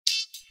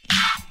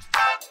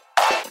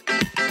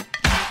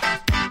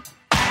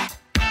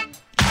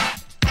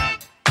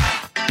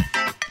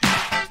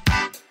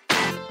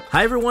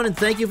Hi, everyone, and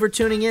thank you for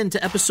tuning in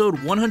to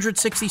episode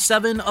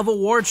 167 of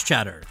Awards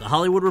Chatter, the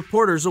Hollywood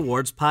Reporters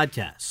Awards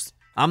podcast.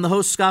 I'm the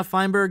host, Scott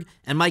Feinberg,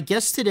 and my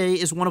guest today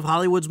is one of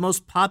Hollywood's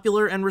most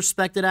popular and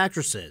respected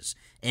actresses,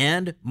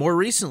 and, more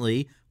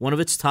recently, one of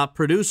its top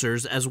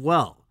producers as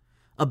well.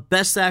 A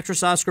Best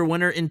Actress Oscar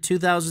winner in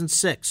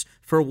 2006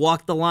 for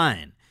Walk the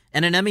Line,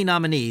 and an Emmy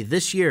nominee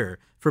this year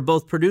for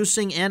both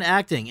producing and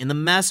acting in the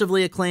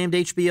massively acclaimed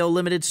HBO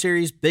limited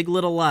series Big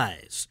Little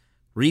Lies,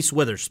 Reese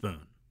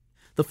Witherspoon.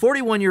 The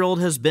 41-year-old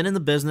has been in the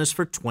business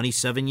for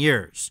 27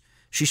 years.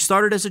 She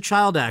started as a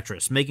child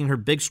actress, making her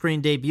big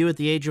screen debut at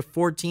the age of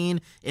 14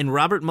 in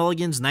Robert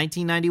Mulligan's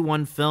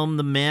 1991 film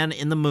The Man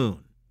in the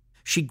Moon.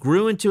 She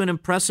grew into an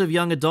impressive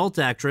young adult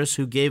actress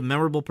who gave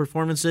memorable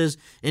performances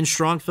in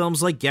strong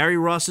films like Gary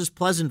Ross's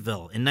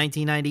Pleasantville in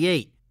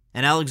 1998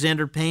 and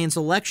Alexander Payne's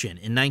Election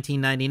in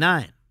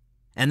 1999.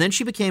 And then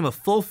she became a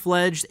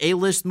full-fledged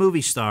A-list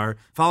movie star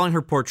following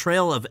her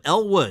portrayal of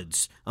Elle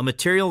Woods, a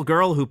material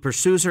girl who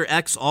pursues her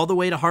ex all the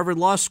way to Harvard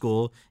Law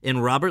School in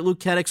Robert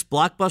Luketic's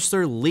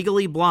blockbuster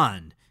Legally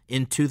Blonde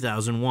in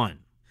 2001.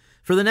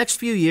 For the next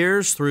few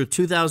years, through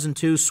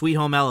 2002's Sweet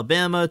Home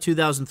Alabama,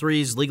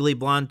 2003's Legally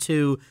Blonde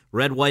 2,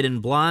 Red, White, and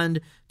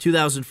Blonde,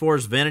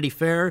 2004's Vanity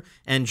Fair,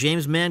 and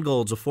James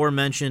Mangold's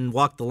aforementioned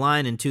Walk the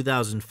Line in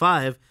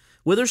 2005,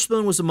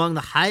 Witherspoon was among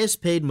the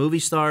highest-paid movie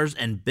stars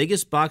and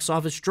biggest box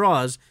office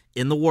draws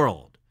in the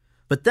world.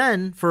 But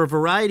then, for a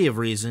variety of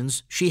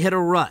reasons, she hit a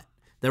rut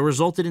that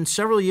resulted in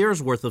several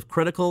years' worth of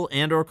critical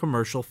and/or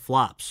commercial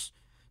flops.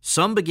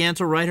 Some began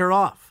to write her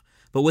off,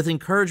 but with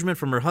encouragement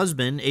from her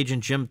husband,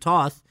 agent Jim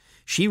Toth,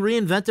 she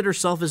reinvented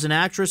herself as an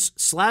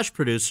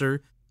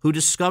actress/producer who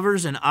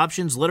discovers and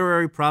options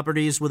literary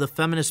properties with a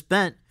feminist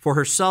bent for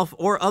herself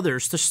or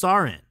others to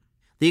star in.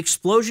 The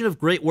explosion of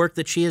great work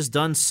that she has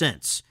done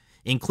since,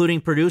 including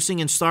producing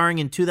and starring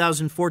in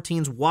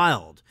 2014's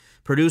Wild,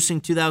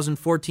 producing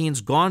 2014's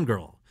Gone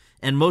Girl,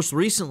 and most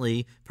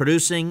recently,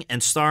 producing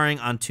and starring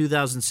on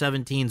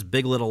 2017's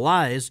Big Little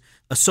Lies,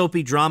 a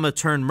soapy drama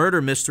turned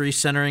murder mystery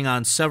centering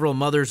on several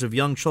mothers of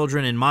young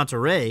children in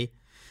Monterey,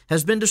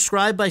 has been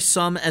described by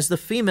some as the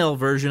female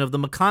version of the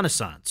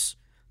McConaissance,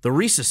 the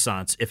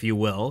Renaissance, if you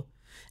will,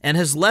 and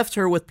has left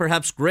her with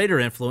perhaps greater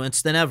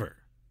influence than ever.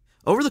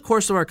 Over the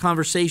course of our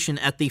conversation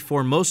at the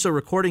Formosa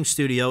recording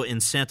studio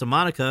in Santa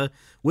Monica,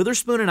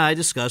 Witherspoon and I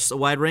discussed a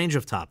wide range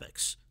of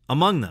topics.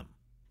 Among them,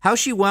 how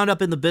she wound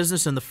up in the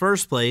business in the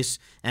first place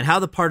and how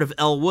the part of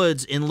Elle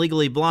Woods in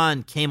Legally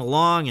Blonde came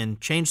along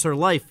and changed her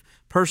life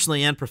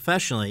personally and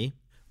professionally,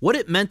 what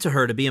it meant to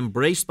her to be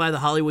embraced by the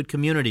Hollywood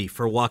community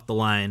for Walk the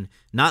Line,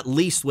 not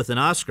least with an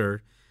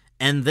Oscar,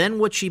 and then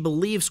what she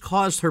believes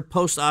caused her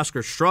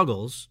post-Oscar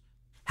struggles,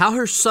 how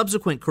her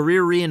subsequent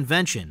career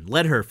reinvention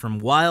led her from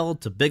Wild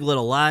to Big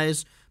Little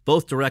Lies,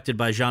 both directed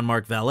by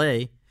Jean-Marc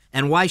Vallée,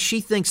 and why she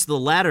thinks the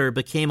latter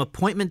became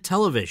appointment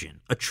television,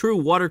 a true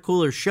water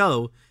cooler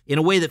show in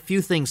a way that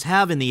few things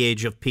have in the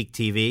age of peak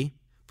TV,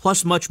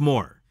 plus much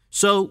more.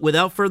 So,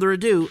 without further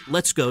ado,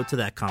 let's go to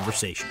that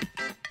conversation.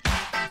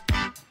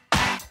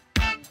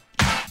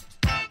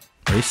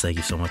 Reese, thank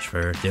you so much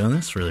for doing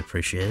this. Really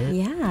appreciate it.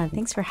 Yeah,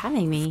 thanks for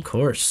having me. Of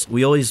course.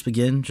 We always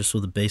begin just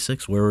with the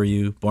basics. Where were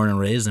you born and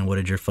raised, and what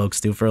did your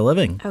folks do for a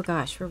living? Oh,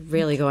 gosh, we're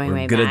really going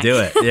way back. We're going to do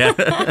it,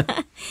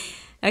 yeah.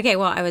 Okay,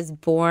 well, I was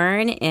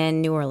born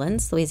in New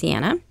Orleans,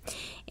 Louisiana,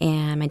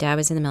 and my dad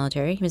was in the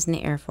military. He was in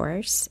the Air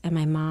Force, and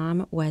my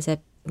mom was a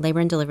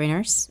labor and delivery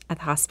nurse at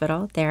the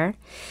hospital there,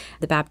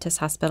 the Baptist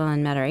Hospital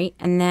in Metairie.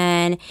 And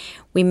then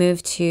we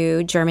moved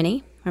to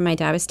Germany, where my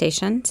dad was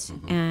stationed,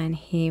 and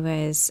he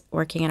was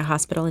working at a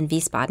hospital in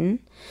Wiesbaden.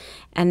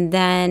 And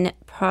then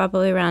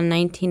probably around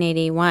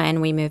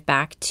 1981, we moved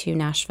back to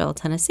Nashville,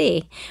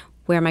 Tennessee,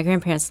 where my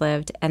grandparents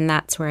lived, and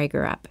that's where I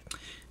grew up.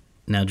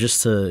 Now,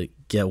 just to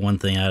get one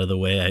thing out of the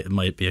way, it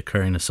might be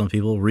occurring to some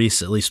people,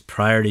 Reese, at least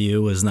prior to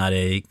you, was not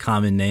a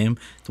common name.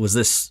 Was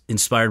this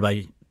inspired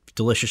by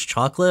delicious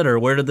chocolate, or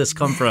where did this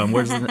come from?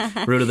 Where's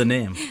the root of the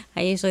name?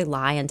 I usually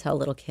lie and tell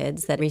little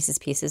kids that Reese's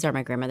Pieces are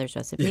my grandmother's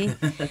recipe,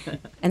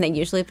 and they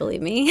usually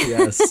believe me.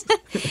 Yes.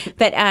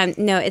 But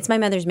no, it's my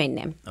mother's maiden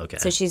name. Okay.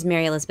 So she's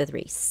Mary Elizabeth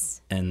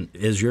Reese. And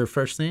is your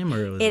first name?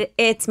 Or was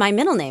it's my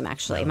middle name,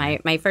 actually.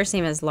 My first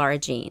name is Laura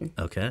Jean.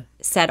 Okay.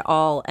 Said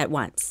all at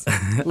once.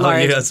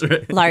 Laura, that's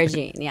right. Laura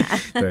Jean, yeah.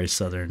 Very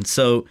Southern.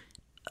 So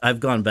I've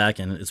gone back,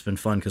 and it's been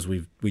fun because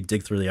we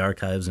dig through the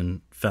archives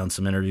and found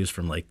some interviews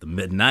from like the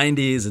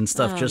mid-'90s and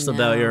stuff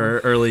about your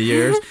early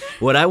years.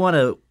 What I want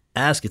to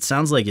ask, it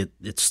sounds like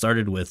it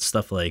started with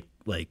stuff like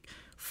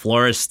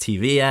florist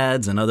TV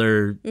ads and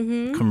other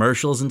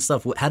commercials and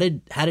stuff. How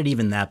did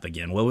even that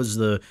begin? What was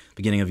the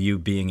beginning of you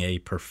being a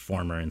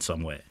performer in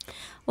some way?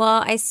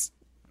 Well, I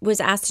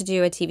was asked to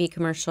do a TV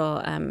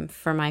commercial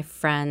for my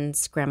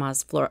friend's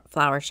grandma's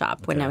flower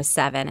shop when I was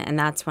 7. And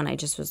that's when I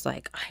just was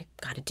like, I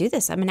got to do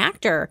this. I'm an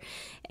actor.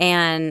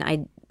 And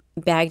I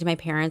begged my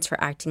parents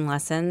for acting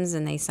lessons,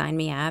 and they signed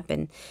me up.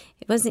 And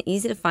it wasn't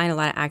easy to find a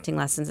lot of acting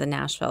lessons in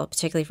Nashville,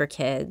 particularly for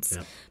kids.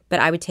 Yeah. But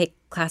I would take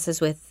classes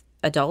with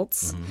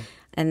adults.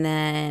 And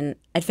then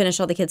I'd finish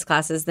all the kids'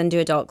 classes, then do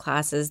adult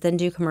classes, then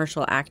do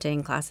commercial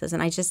acting classes.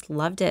 And I just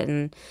loved it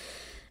and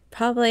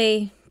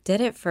probably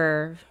did it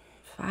for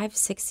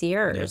 5-6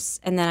 years.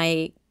 Yeah. And then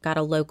I got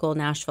a local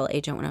Nashville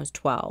agent when I was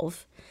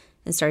 12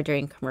 and started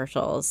doing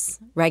commercials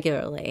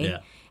regularly. Yeah.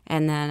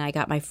 And then I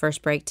got my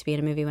first break to be in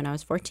a movie when I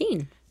was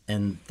 14.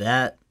 And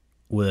that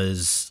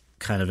was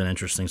kind of an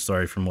interesting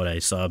story from what I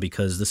saw,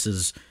 because this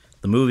is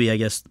the movie, I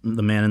guess,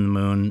 The Man in the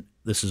Moon.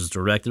 This is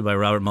directed by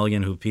Robert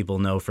Mulligan, who people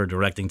know for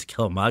directing To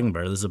Kill a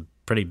Mockingbird. This is a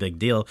pretty big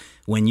deal.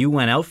 When you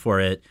went out for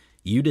it,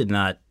 you did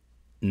not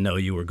know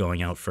you were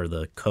going out for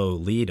the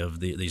co-lead of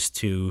these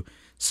two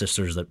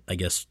sisters that, I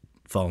guess,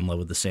 fall in love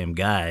with the same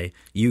guy.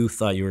 You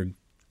thought you were,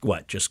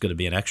 what, just going to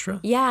be an extra?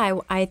 Yeah,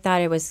 I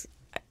thought it was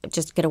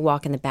just going to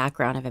walk in the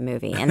background of a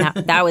movie. And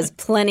that was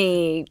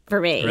plenty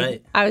for me.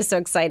 Right. I was so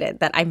excited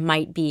that I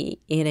might be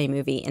in a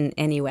movie in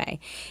any way.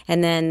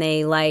 And then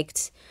they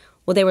liked...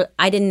 Well,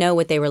 I didn't know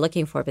what they were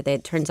looking for, but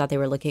it turns out they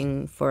were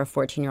looking for a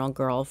 14-year-old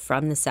girl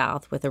from the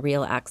South with a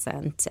real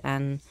accent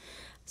and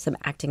some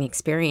acting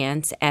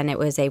experience. And it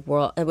was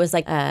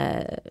like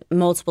a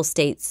multiple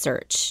state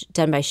search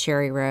done by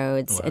Sherry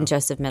Rhodes and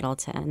Joseph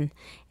Middleton.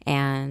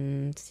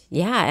 And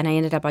and I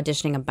ended up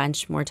auditioning a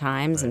bunch more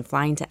times and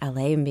flying to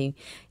LA and being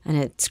on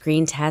a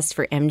screen test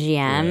for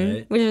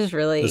MGM, which was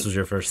really... This was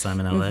your first time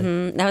in LA?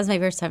 Mm-hmm. That was my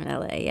first time in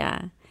LA,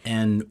 yeah.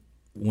 And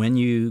when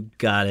you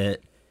got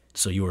it,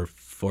 so you were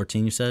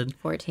 14, you said?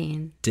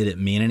 14. Did it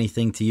mean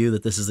anything to you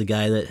that this is the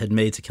guy that had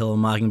made To Kill a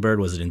Mockingbird?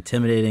 Was it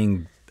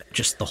intimidating,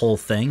 just the whole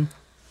thing?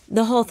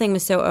 The whole thing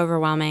was so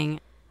overwhelming.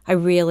 I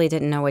really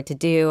didn't know what to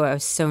do. I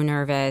was so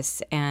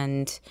nervous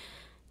and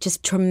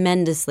just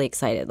tremendously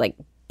excited, like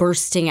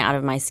bursting out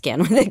of my skin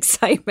with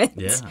excitement.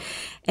 Yeah.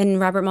 And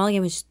Robert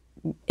Mulligan was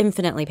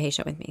infinitely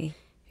patient with me.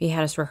 He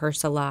had us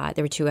rehearse a lot.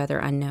 There were 2 other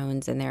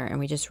unknowns in there, and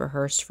we just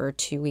rehearsed for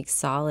 2 weeks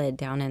solid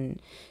down in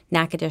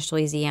Natchitoches,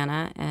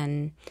 Louisiana.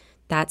 And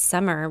that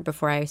summer,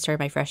 before I started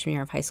my freshman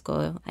year of high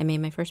school, I made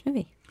my first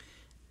movie.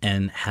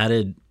 And how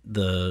did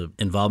the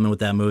involvement with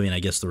that movie and I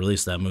guess the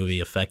release of that movie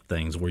affect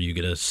things? Were you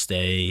going to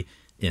stay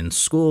in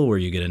school? Were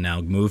you going to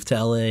now move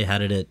to LA? How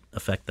did it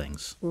affect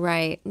things?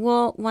 Right.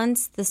 Well,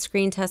 once the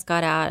screen test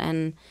got out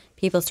and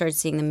people started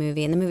seeing the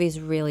movie, and the movie is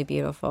really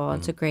beautiful.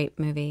 It's a great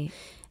movie.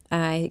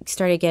 I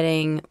started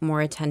getting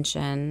more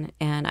attention,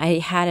 and I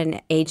had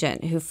an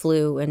agent who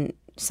flew and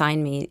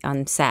signed me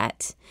on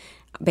set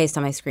based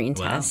on my screen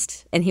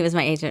test. And he was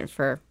my agent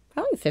for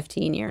probably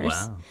 15 years.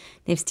 Wow.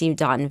 Named Steve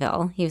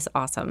Daudenville. He was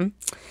awesome.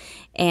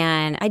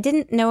 And I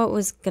didn't know what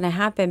was going to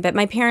happen, but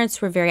my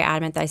parents were very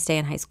adamant that I stay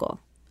in high school.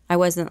 I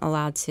wasn't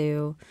allowed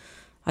to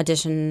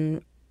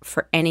audition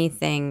for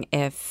anything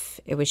if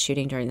it was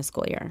shooting during the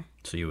school year.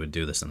 So you would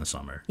do this in the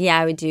summer? Yeah,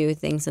 I would do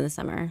things in the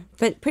summer.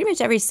 But pretty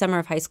much every summer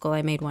of high school,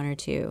 I made 1 or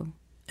 2.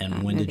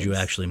 And when did you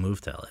actually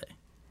move to LA?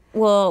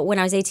 Well, when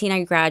I was 18,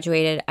 I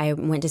graduated. I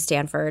went to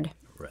Stanford.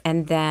 Right.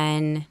 And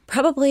then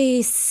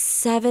probably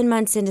 7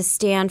 months into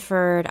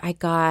Stanford, I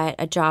got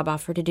a job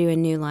offer to do a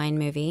New Line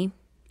movie.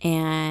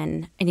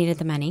 And I needed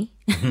the money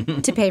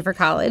to pay for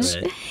college.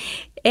 Right.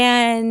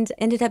 And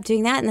ended up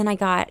doing that. And then I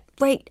got,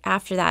 right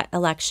after that,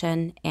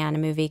 Election and a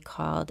movie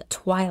called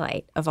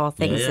Twilight, of all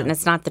things. Yeah. And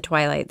it's not the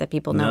Twilight that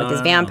people know with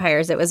his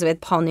vampires. It was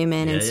with Paul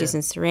Newman and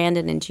Susan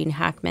Sarandon and Gene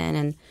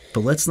Hackman.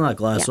 But let's not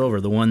gloss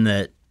over the one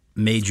that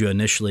made you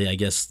initially, I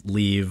guess,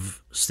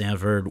 leave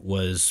Stanford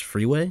was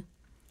Freeway?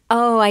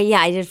 Oh,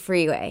 I did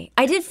Freeway.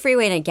 I did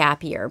Freeway in a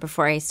gap year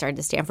before I started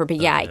to Stanford.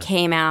 But I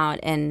came out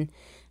and...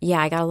 Yeah,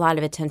 I got a lot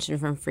of attention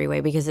from Freeway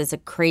because it's a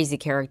crazy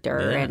character.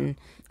 Yeah. And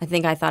I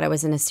think I thought I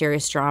was in a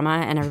serious drama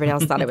and everybody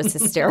else thought it was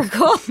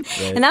hysterical.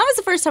 Right. And that was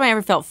the first time I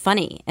ever felt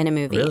funny in a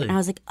movie. Really? And I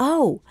was like,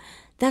 oh,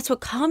 that's what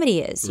comedy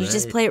is. You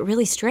just play it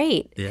really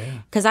straight. Yeah.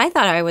 Because I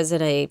thought I was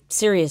in a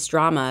serious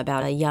drama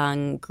about a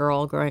young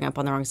girl growing up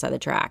on the wrong side of the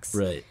tracks.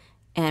 Right.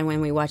 And when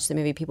we watched the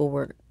movie, people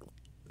were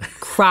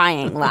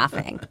crying,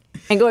 laughing,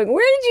 and going,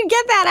 where did you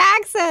get that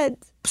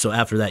accent? So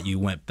after that, you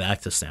went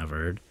back to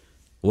Stanford.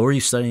 What were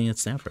you studying at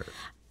Stanford?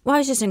 Well, I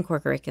was just in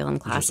core curriculum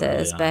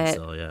classes, but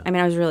I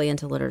mean, I was really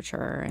into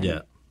literature.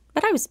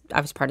 But I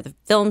was part of the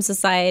film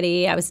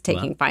society. I was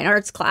taking fine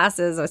arts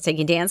classes. I was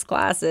taking dance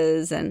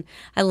classes, and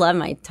I love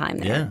my time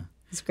there. Yeah,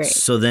 it's great.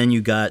 So then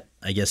you got,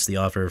 I guess, the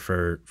offer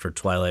for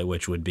Twilight,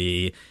 which would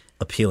be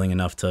appealing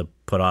enough to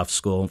put off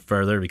school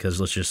further.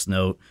 Because let's just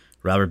note,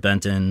 Robert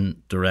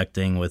Benton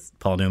directing with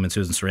Paul Newman,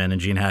 Susan Sarandon,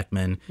 Gene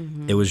Hackman.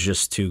 Mm-hmm. It was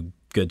just too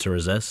good to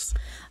resist.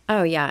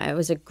 Oh, yeah. It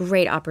was a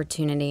great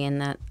opportunity in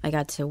that I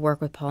got to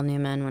work with Paul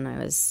Newman when I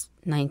was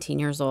 19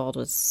 years old. It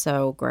was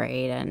so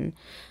great. And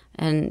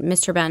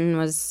Mr. Benton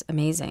was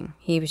amazing.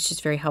 He was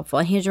just very helpful.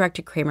 And he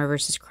directed Kramer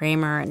versus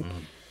Kramer. And,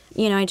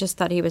 I just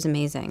thought he was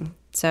amazing.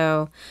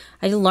 So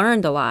I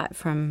learned a lot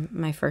from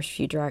my first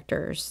few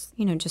directors,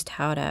 just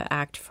how to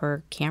act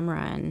for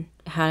camera and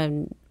how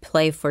to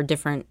play for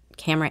different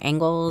camera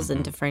angles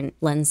and different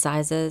lens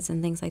sizes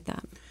and things like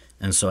that.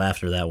 And so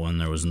after that one,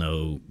 there was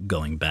no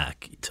going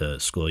back to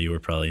school. You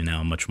were probably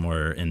now much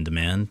more in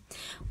demand.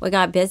 Well, I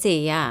got busy,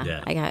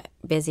 yeah. I got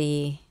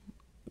busy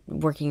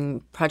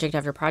working project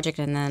after project,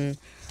 and then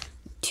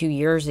 2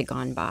 years had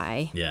gone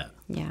by. Yeah.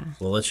 Yeah.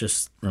 Well, let's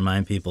just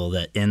remind people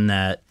that in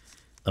that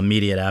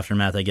immediate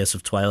aftermath, I guess,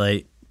 of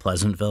Twilight,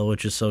 Pleasantville,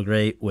 which is so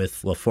great,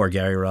 for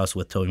Gary Ross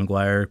with Tobey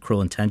Maguire,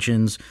 Cruel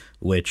Intentions,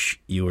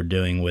 which you were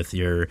doing with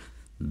your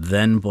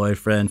then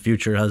boyfriend,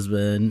 future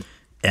husband,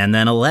 and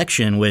then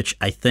Election, which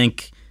I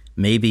think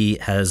maybe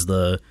has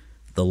the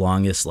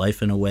longest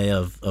life in a way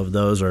of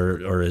those,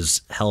 or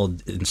is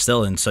held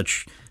still in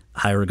such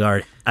high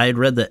regard. I had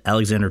read that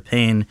Alexander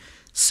Payne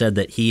said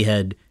that he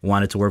had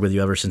wanted to work with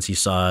you ever since he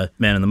saw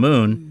Man in the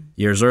Moon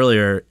years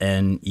earlier,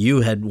 and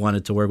you had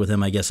wanted to work with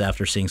him, I guess,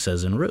 after seeing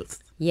Citizen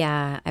Ruth.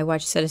 Yeah, I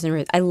watched Citizen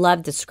Ruth. I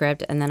loved the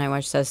script, and then I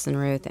watched Citizen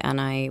Ruth, and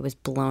I was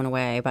blown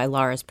away by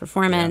Laura's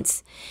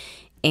performance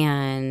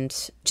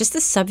and just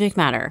the subject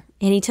matter.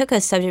 And he took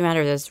a subject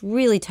matter that's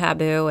really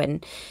taboo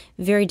and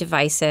very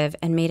divisive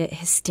and made it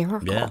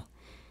hysterical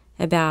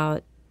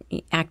about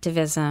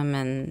activism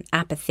and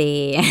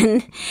apathy.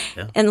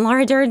 And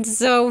Laura Dern's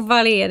so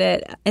funny in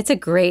it. It's a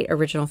great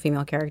original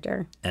female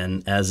character.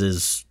 And as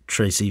is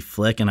Tracy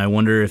Flick, and I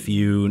wonder if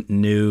you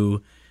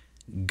knew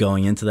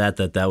going into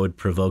that would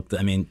provoke,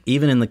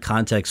 even in the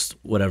context,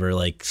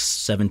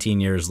 17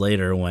 years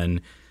later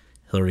when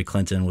Hillary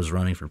Clinton was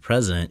running for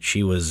president,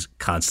 she was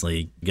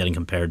constantly getting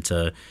compared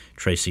to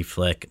Tracy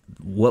Flick.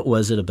 What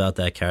was it about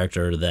that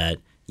character that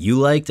you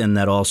liked and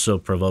that also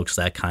provokes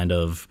that kind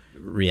of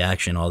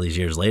reaction all these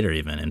years later,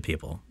 even in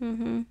people?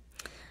 Mm-hmm.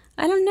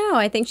 I don't know.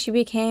 I think she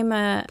became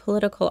a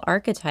political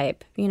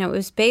archetype. It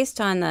was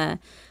based on the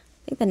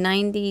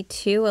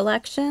 92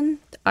 election.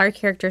 Our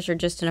characters are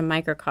just in a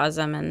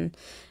microcosm,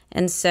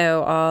 and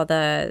so all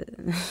the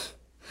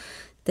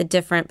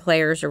different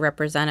players are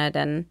represented.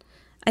 And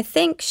I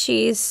think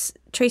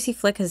Tracy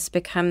Flick has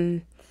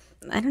become,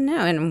 I don't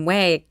know, in a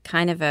way,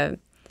 kind of an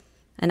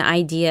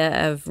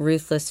idea of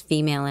ruthless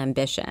female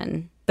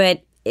ambition.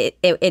 But it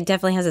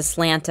definitely has a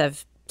slant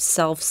of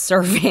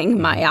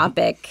self-serving,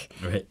 myopic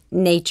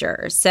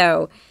nature.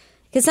 So,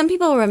 because some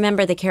people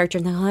remember the character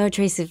and think,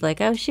 Tracy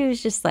Flick, she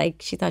was just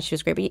she thought she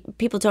was great. But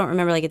people don't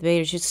remember, at the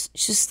beginning,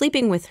 she's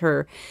sleeping with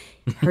her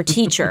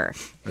teacher.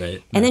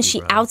 Right. And then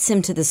she outs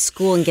him to the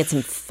school and gets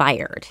him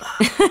fired.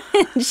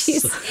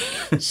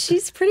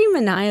 she's pretty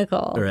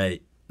maniacal.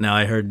 Right. Now,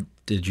 I heard,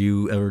 did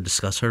you ever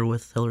discuss her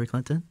with Hillary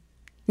Clinton?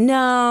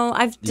 No,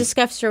 I've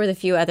discussed her with a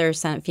few other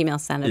female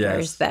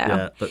senators, though.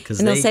 Yeah,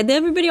 and they'll say,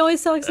 everybody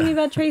always talks to me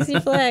about Tracy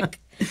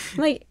Flick. I'm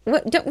like,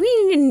 what? Don't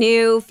we need a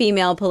new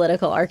female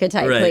political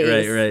archetype,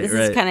 please? Right. This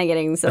is kind of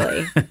getting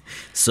silly.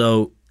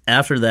 So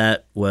after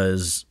that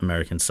was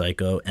American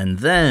Psycho, and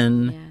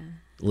then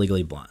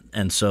Legally Blonde.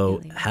 And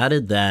so how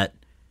did that,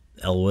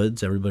 Elle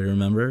Woods, everybody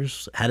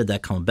remembers, how did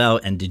that come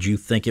about? And did you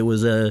think it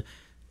was a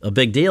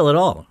big deal at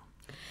all?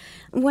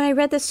 When I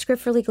read the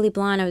script for Legally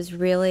Blonde, I was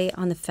really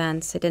on the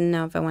fence. I didn't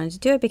know if I wanted to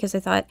do it because I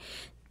thought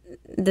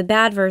the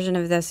bad version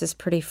of this is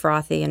pretty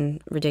frothy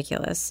and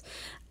ridiculous.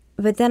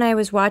 But then I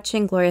was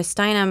watching Gloria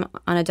Steinem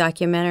on a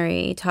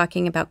documentary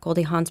talking about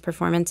Goldie Hawn's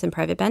performance in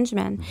Private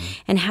Benjamin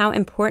and how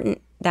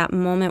important that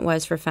moment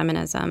was for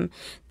feminism,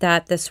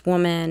 that this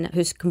woman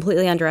who's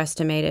completely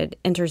underestimated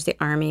enters the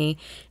army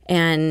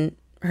and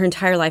her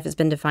entire life has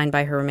been defined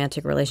by her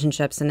romantic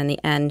relationships, and in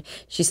the end,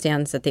 she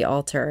stands at the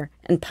altar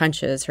and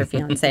punches her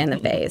fiancé in the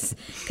face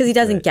because he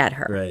doesn't get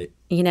her,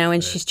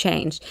 and she's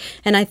changed.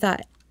 And I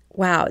thought,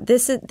 wow,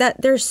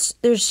 there's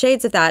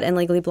shades of that in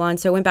Legally Blonde.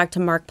 So I went back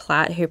to Mark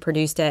Platt, who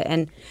produced it,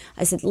 and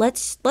I said,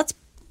 let's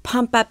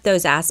pump up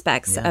those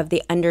aspects of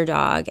the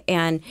underdog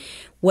and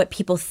what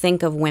people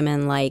think of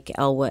women like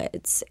Elle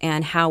Woods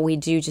and how we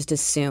do just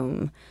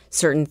assume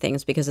certain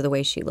things because of the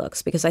way she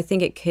looks. Because I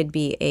think it could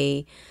be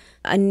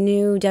a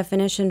new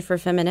definition for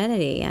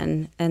femininity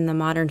and the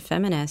modern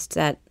feminist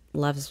that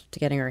loves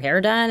getting her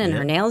hair done and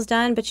her nails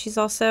done, but she's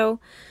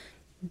also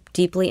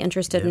deeply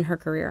interested in her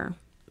career.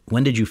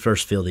 When did you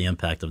first feel the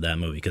impact of that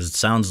movie? Because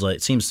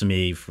it seems to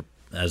me,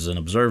 as an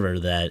observer,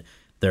 that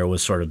there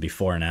was sort of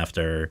before and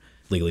after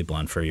Legally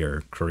Blonde for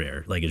your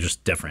career. It's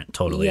just different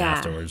totally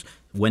afterwards.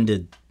 When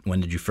did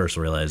you first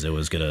realize it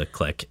was going to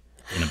click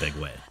in a big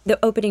way? The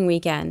opening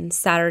weekend,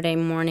 Saturday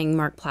morning,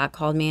 Mark Platt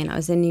called me, and I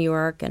was in New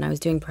York, and I was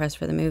doing press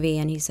for the movie,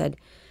 and he said,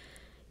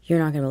 "You're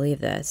not going to believe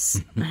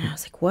this." And I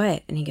was like,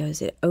 "What?" And he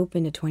goes, "It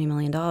opened at $20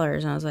 million.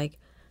 And I was like,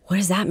 "What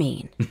does that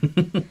mean?"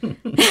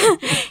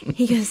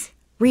 He goes,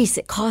 "Reese,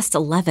 it cost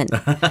 11."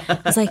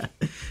 I was like,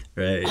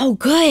 "Oh,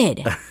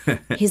 good."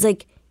 He's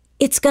like,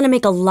 "It's going to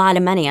make a lot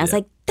of money." I was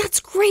like, "That's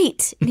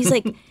great." And he's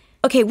like,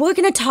 "Okay, we're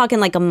going to talk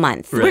in a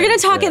month. We're going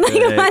to talk in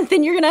a month,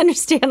 and you're going to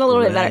understand a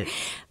little bit better."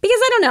 Because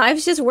I don't know, I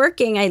was just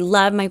working. I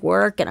love my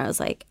work, and I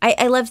was like,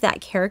 I loved that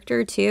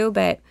character too,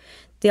 but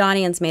the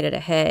audience made it a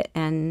hit.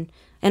 And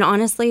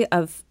honestly,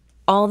 of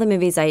all the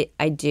movies I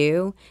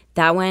do,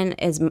 that one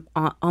is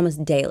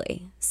almost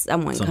daily.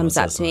 Someone comes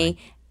up to me.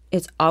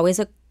 It's always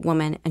a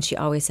woman, and she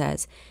always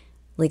says,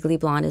 "Legally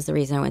Blonde is the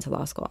reason I went to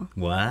law school."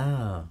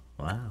 Wow.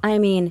 I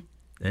mean,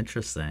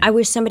 interesting. I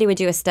wish somebody would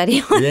do a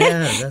study on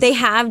it. They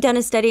have done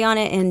a study on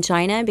it in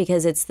China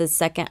because it's the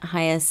second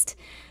highest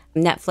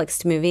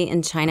Netflix movie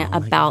in China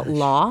about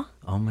law.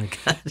 Oh my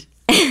God.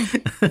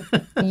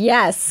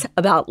 Yes,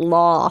 about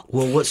law.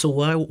 Well, so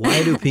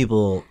why do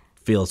people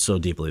feel so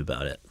deeply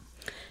about it?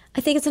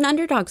 I think it's an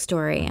underdog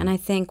story, and I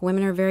think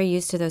women are very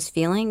used to those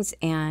feelings.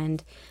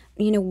 And,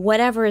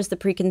 whatever is the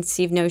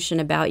preconceived notion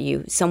about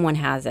you, someone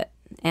has it.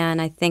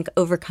 And I think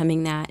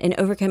overcoming that and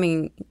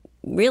overcoming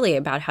really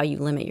about how you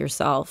limit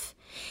yourself.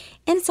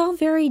 And it's all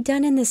very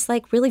done in this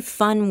really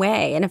fun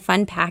way, in a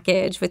fun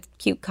package with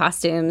cute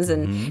costumes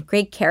and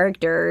great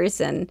characters,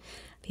 and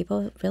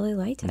people really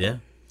liked it. Yeah.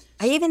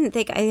 I even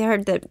think I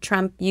heard that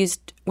Trump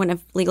used one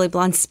of Legally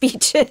Blonde's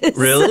speeches.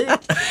 Really?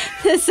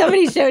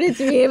 Somebody showed it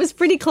to me. It was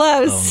pretty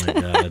close. Oh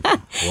my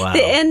God. Wow.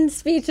 The end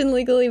speech in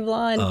Legally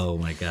Blonde. Oh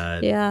my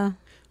God. Yeah.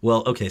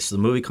 Well, okay, so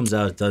the movie comes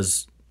out, it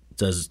does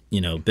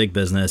big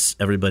business.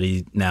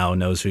 Everybody now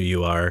knows who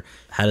you are.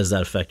 How does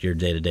that affect your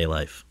day-to-day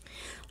life?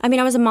 I mean,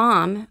 I was a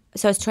mom,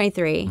 so I was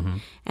 23,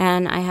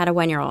 and I had a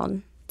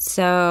 1-year-old.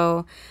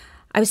 So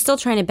I was still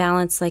trying to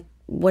balance,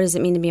 what does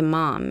it mean to be a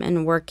mom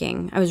and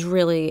working? I was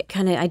really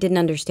I didn't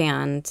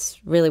understand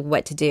really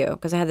what to do,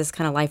 because I had this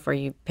kind of life where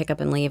you pick up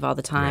and leave all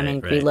the time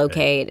and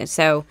relocate. And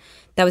so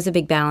that was a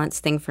big balance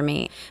thing for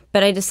me.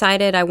 But I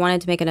decided I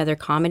wanted to make another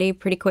comedy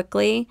pretty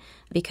quickly,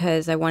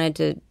 because I wanted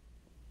to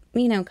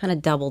kind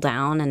of double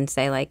down and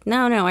say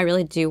no, I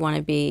really do want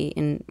to be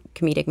in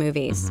comedic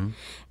movies.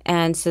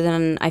 And so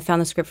then I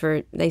found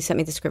they sent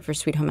me the script for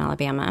Sweet Home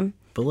Alabama.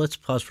 But let's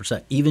pause for a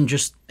sec. Even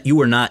just, you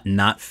were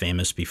not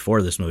famous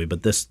before this movie,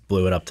 but this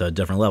blew it up to a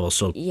different level.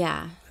 So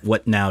yeah,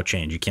 what now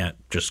changed? You can't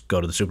just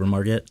go to the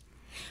supermarket?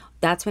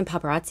 That's when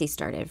paparazzi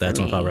started for me. That's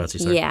when paparazzi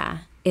started? Yeah,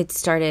 it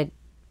started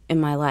in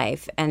my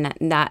life. And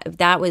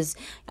that was,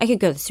 I could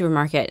go to the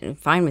supermarket and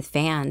fine with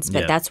fans,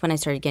 but that's when I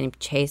started getting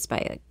chased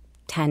by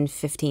 10,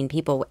 15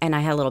 people, and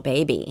I had a little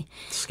baby.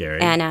 Scary.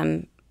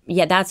 And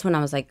that's when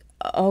I was like,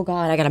 oh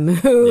God, I gotta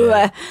move.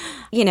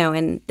 Yeah.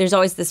 And there's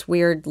always this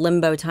weird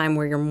limbo time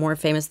where you're more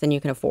famous than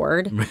you can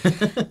afford.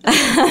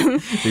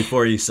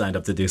 Before you signed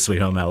up to do Sweet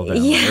Home Alabama.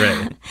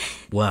 Yeah. Right.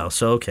 Wow.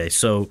 So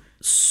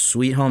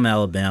Sweet Home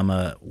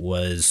Alabama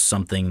was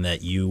something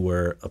that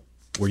were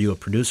you a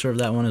producer of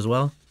that one as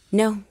well?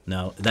 No.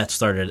 No, that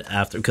started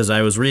after, because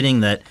I was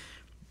reading that,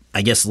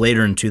 I guess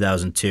later in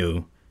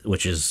 2002,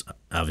 which is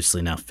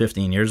obviously now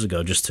 15 years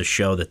ago, just to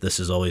show that this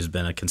has always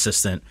been a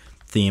consistent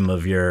theme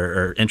of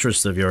or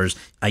interest of yours.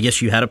 I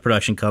guess you had a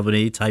production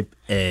company, Type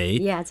A.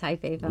 Yeah,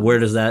 Type A. Films. Where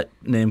does that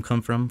name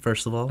come from,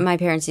 first of all? My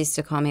parents used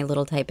to call me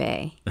Little Type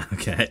A.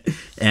 Okay.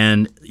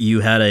 And you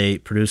had a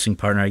producing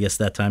partner, I guess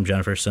that time,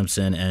 Jennifer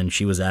Simpson, and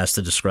she was asked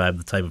to describe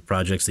the type of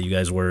projects that you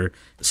guys were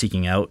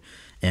seeking out.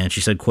 And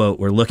she said, quote,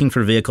 "We're looking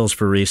for vehicles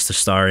for Reese to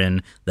star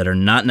in that are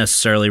not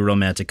necessarily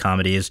romantic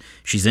comedies.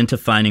 She's into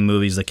finding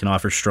movies that can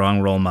offer strong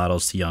role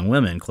models to young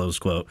women," close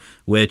quote,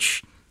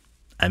 which,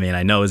 I mean,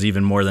 I know is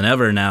even more than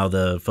ever now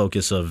the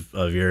focus of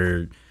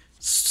your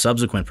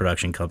subsequent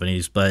production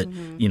companies. But,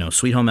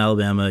 Sweet Home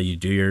Alabama, you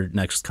do your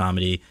next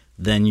comedy,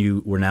 then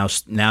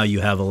now you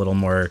have a little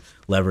more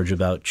leverage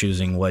about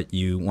choosing what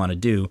you want to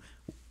do.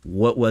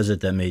 What was it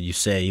that made you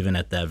say, even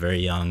at that very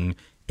young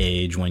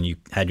age, when you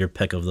had your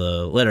pick of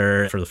the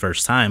litter for the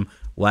first time,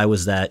 why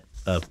was that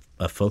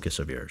a focus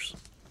of yours?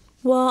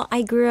 Well,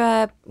 I grew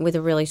up with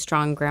a really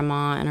strong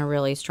grandma and a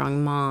really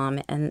strong mom,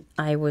 and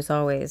I was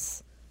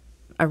always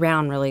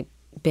around really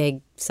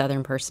big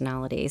Southern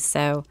personalities.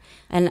 So,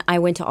 and I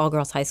went to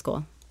all-girls high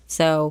school.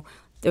 So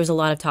there was a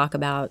lot of talk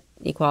about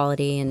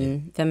equality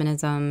and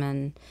feminism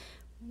and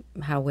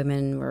how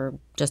women were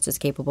just as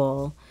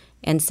capable.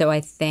 And so I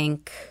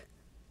think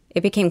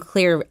it became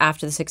clear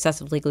after the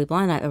success of Legally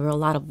Blonde that there were a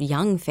lot of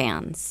young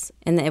fans,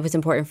 and it was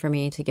important for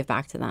me to give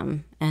back to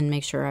them and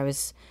make sure I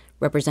was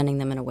representing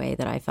them in a way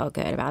that I felt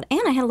good about.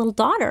 And I had a little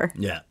daughter.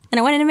 Yeah. And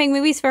I wanted to make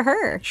movies for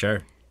her.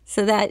 Sure.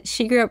 So that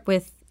she grew up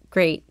with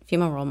great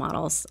female role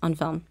models on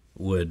film.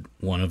 Would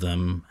one of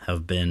them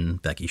have been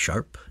Becky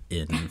Sharp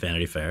in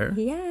Vanity Fair?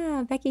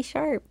 Yeah, Becky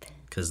Sharp.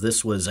 Because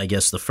this was, I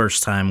guess, the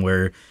first time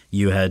where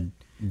you had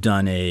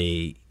done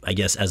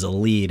as a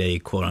lead, a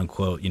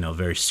quote-unquote,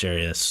 very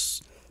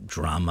serious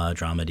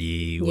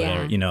dramedy,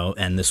 whatever,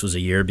 and this was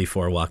a year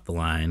before Walk the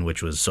Line,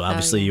 which was, so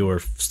obviously you were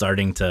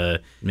starting to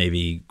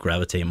maybe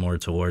gravitate more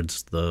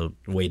towards the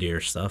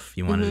weightier stuff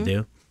you wanted to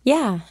do.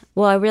 Yeah.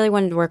 Well, I really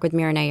wanted to work with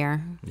Mira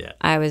Nair. Yeah.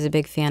 I was a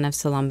big fan of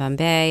Salam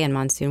Bombay and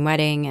Monsoon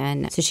Wedding,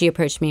 and so she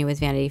approached me with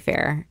Vanity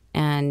Fair,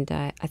 and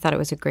I thought it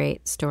was a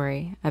great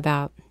story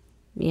about,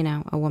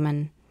 a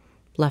woman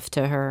left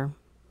to her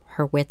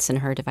wits and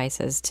her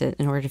devices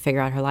in order to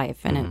figure out her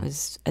life, and it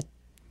was a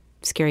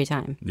scary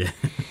time. Yeah.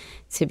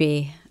 To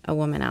be a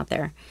woman out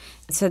there.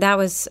 So that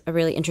was a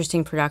really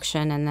interesting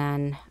production. And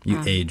then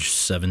you aged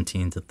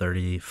 17 to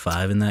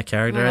 35 in that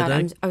character, I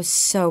think. I was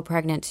so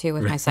pregnant too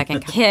with my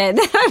second kid.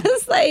 I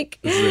was like,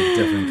 this is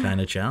a different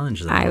kind of challenge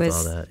than I with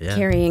was all that. Yeah.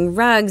 carrying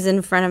rugs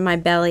in front of my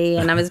belly,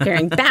 and I was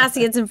carrying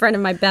baskets in front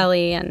of my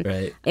belly, and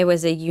it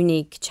was a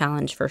unique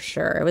challenge for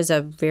sure. It was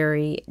a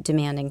very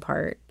demanding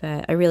part,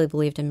 but I really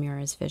believed in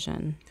Mira's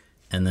vision.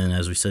 And then,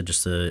 as we said,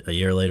 just a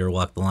year later,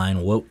 Walk the Line.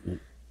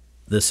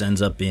 This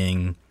ends up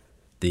being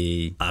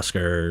the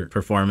Oscar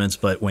performance,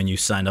 but when you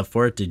signed up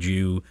for it, did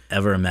you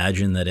ever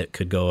imagine that it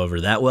could go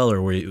over that well,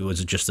 or was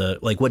it just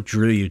what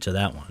drew you to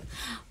that one?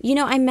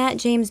 I met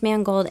James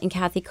Mangold and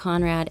Kathy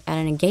Conrad at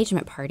an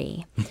engagement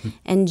party,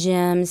 and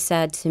Jim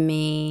said to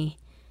me,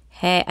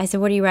 hey, I said,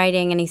 what are you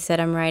writing? And he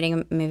said, I'm writing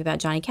a movie about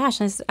Johnny Cash.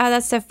 And I said, oh,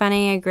 that's so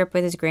funny. I grew up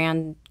with his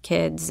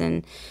grandkids,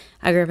 and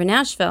I grew up in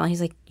Nashville. And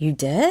he's like, you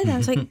did? I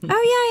was like, oh, yeah,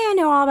 I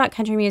know all about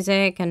country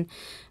music. And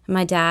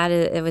my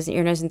dad was an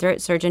ear, nose, and throat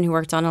surgeon who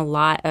worked on a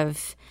lot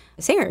of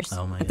singers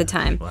at the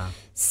time. Wow.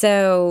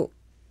 So,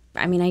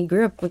 I mean, I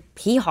grew up with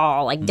P.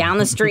 Hall, like down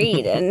the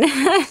street, and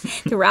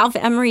the Ralph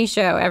Emery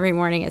show every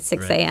morning at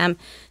 6 a.m.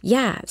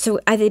 Yeah. So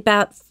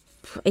about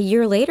a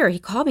year later, he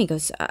called me. He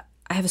goes,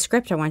 I have a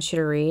script I want you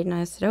to read. And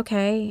I said,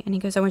 okay. And he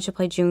goes, I want you to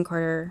play June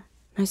Carter.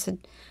 And I said,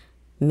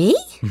 me?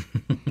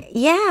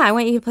 Yeah, I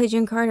want you to play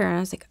June Carter. And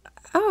I was like,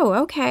 oh,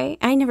 okay.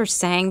 I never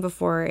sang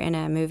before in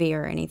a movie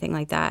or anything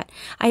like that.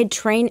 I had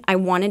trained. I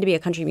wanted to be a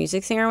country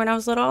music singer when I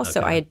was little,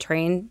 so I had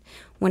trained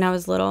when I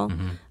was little,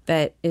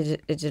 but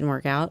it didn't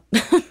work out.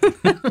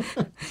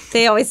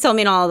 They always tell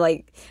me in all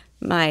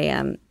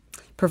my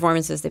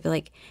performances, they'd be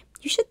like,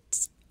 you should.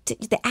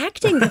 The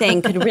acting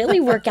thing could really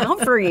work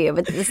out for you,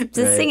 but this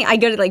singing. I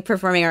go to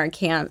performing art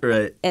camp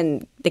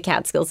and the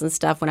Catskills and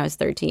stuff when I was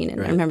 13,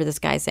 and I remember this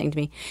guy saying to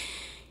me,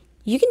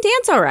 you can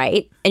dance all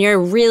right, and you're a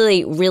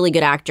really, really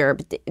good actor,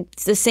 but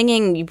the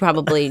singing, you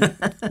probably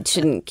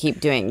shouldn't keep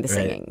doing the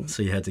singing.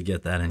 So you had to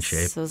get that in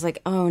shape. So I was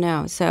like, oh,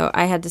 no. So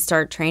I had to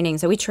start training.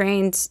 So we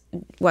trained,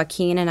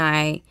 Joaquin and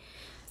I,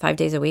 5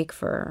 days a week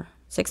for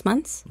 6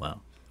 months.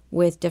 Wow.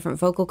 With different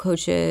vocal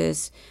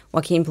coaches.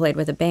 Joaquin played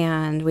with a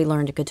band. We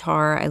learned a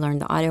guitar. I learned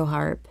the audio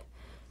harp.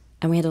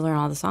 And we had to learn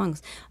all the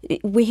songs.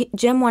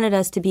 Jim wanted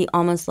us to be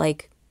almost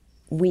like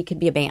we could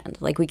be a band.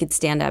 Like we could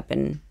stand up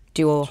and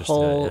do a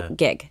whole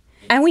gig.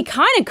 And we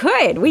kind of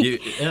could.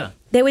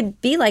 They would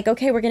be like,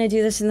 okay, we're going to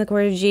do this in the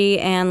quarter G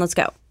and let's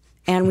go.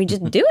 And we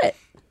just do it.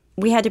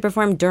 We had to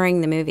perform during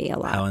the movie a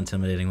lot. How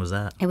intimidating was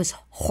that? It was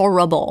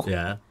horrible.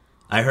 Yeah.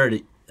 I heard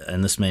it,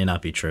 and this may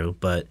not be true,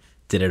 but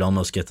did it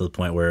almost get to the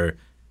point where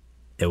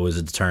it was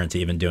a deterrent to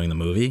even doing the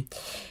movie?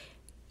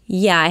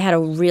 Yeah, I had a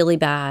really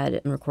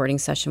bad recording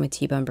session with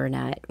T-Bone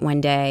Burnett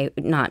one day.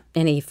 Not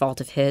any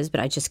fault of his, but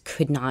I just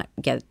could not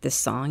get this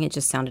song. It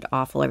just sounded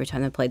awful every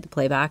time they played the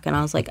playback. And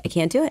I was like, I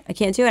can't do it. I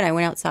can't do it. I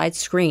went outside,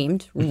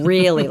 screamed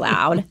really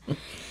loud.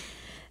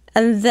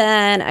 And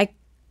then I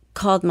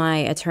called my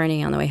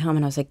attorney on the way home,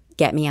 and I was like,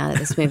 get me out of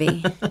this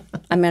movie.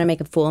 I'm going to make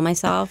a fool of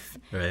myself.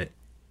 Right.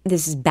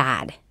 This is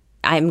bad.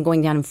 I'm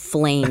going down in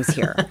flames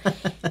here.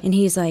 And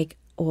he's like,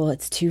 well,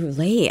 it's too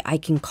late. I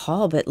can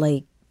call, but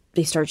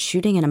they start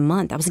shooting in a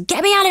month. I was like,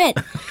 get me out of it.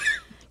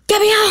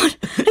 Get me out.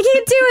 I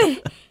can't do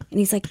it. And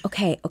he's like,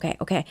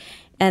 okay.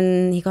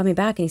 And he called me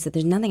back and he said,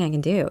 there's nothing I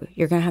can do.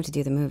 You're going to have to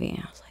do the movie. And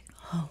I was like,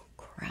 oh,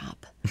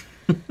 crap.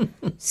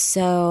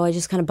 So I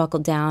just kind of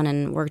buckled down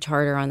and worked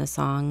harder on the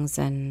songs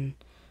and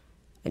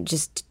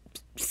just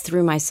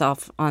threw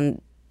myself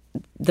on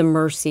the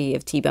mercy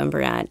of T-Bone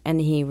Burnett. And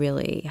he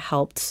really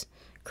helped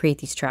create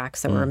these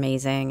tracks that were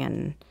amazing.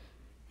 And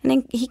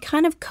then he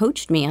kind of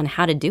coached me on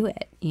how to do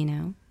it,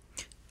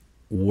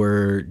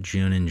 Were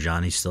June and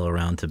Johnny still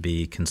around to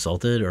be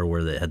consulted, or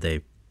had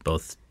they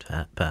both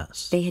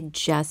passed? They had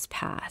just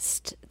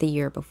passed the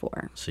year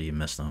before. So you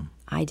missed them.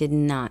 I did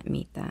not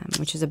meet them,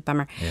 which is a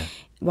bummer. Yeah.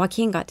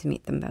 Joaquin got to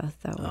meet them both,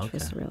 though, which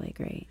was really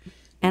great.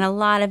 And a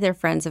lot of their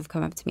friends have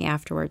come up to me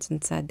afterwards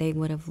and said they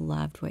would have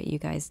loved what you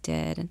guys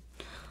did. And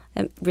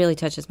it really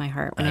touches my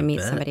heart when I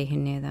meet somebody who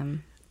knew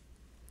them.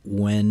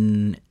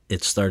 When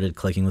it started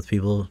clicking with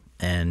people,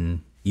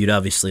 and you'd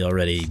obviously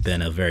already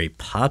been a very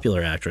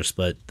popular actress,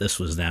 but this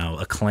was now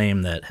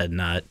acclaim that had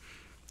not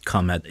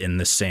come in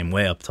the same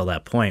way up till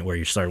that point where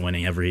you start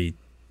winning every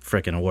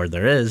frickin' award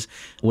there is.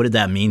 What did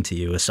that mean to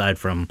you, aside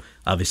from,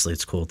 obviously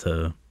it's cool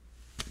to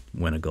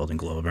win a Golden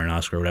Globe or an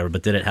Oscar or whatever,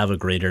 but did it have a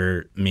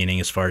greater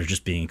meaning as far as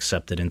just being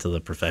accepted into the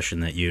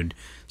profession that you'd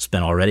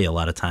spent already a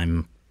lot of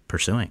time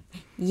pursuing?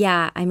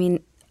 Yeah, I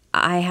mean,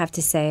 I have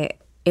to say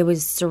it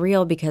was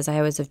surreal because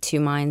I was of two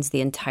minds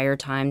the entire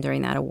time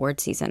during that award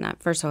season.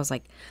 At first I was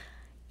like,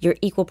 you're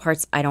equal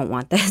parts, I don't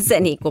want this,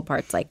 and equal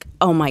parts like,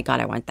 oh my God,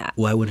 I want that.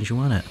 Why wouldn't you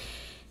want it?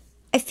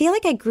 I feel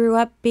like I grew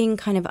up being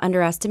kind of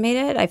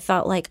underestimated. I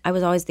felt like I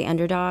was always the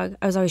underdog.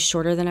 I was always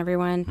shorter than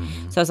everyone.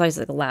 Mm-hmm. So I was always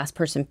like the last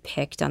person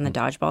picked on the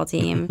dodgeball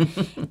team.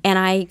 And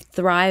I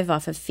thrive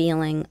off of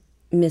feeling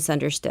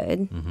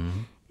misunderstood. Mm-hmm.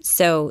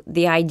 So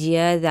the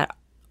idea that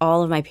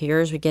all of my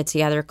peers would get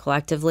together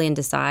collectively and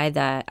decide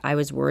that I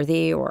was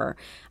worthy or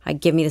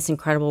give me this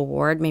incredible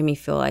award made me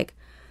feel like,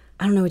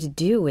 I don't know what to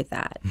do with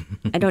that.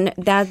 I don't know.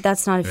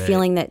 That's not a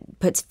feeling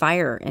that puts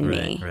fire in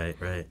me.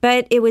 Right.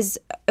 But it was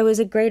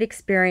a great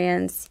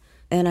experience,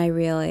 and I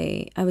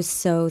was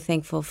so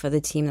thankful for the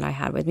team that I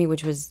had with me,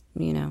 which was,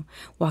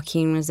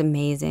 Joaquin was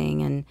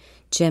amazing, and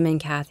Jim and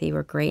Kathy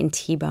were great, and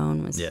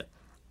T-Bone was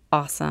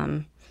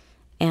awesome.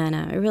 And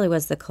it really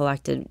was the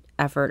collective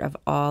effort of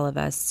all of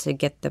us to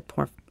get the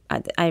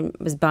I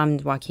was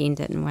bummed Joaquin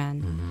didn't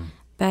win. Mm-hmm.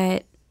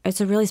 But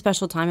it's a really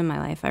special time in my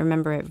life. I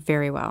remember it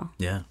very well.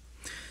 Yeah.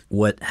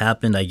 What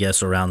happened, I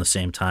guess, around the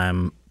same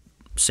time,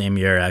 same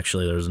year,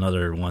 actually, there was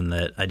another one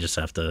that I just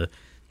have to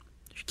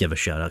give a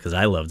shout out because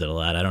I loved it a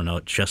lot. I don't know,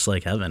 Just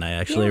Like Heaven. I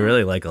actually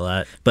really like a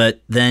lot.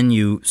 But then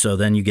you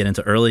get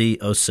into early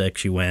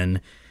 06, you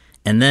win,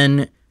 and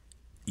then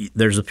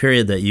there's a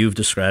period that you've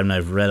described, and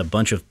I've read a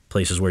bunch of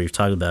places where you've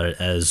talked about it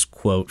as,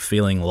 quote,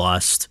 feeling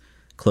lost,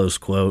 close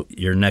quote.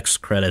 Your next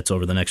credits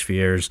over the next few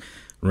years,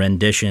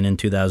 Rendition in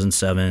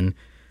 2007,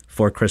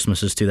 Four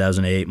Christmases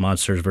 2008,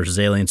 Monsters vs.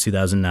 Aliens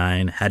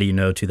 2009, How Do You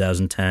Know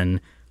 2010,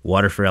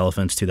 Water for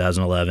Elephants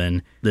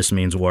 2011, This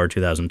Means War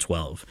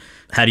 2012.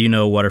 How Do You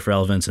Know, Water for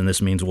Elephants, and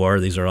This Means War?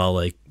 These are all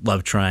like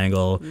love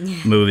triangle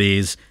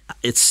movies.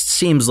 It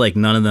seems like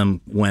none of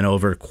them went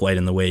over quite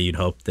in the way you'd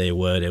hoped they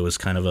would. It was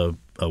kind of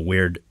a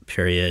weird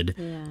period,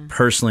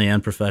 personally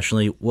and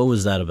professionally. What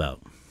was that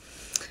about?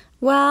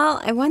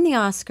 Well, I won the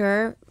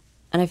Oscar,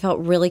 and I felt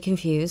really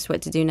confused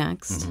what to do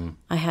next.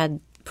 I had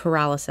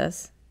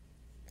paralysis,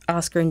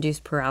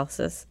 Oscar-induced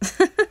paralysis.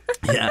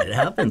 Yeah, it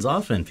happens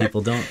often.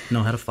 People don't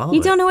know how to follow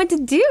You don't know what to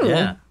do.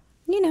 Yeah.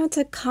 You know, it's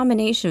a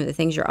combination of the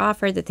things you're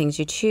offered, the things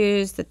you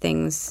choose, the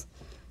things...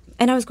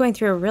 And I was going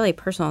through a really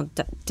personal,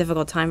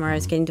 difficult time where I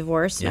was getting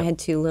divorced, and I had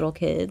 2 little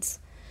kids,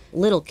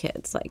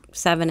 like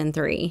 7 and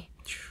 3.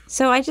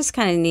 So I just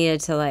kind of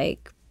needed to,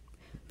 like,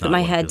 put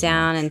my head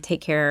down and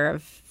take care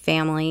of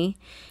family.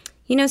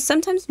 You know,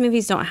 sometimes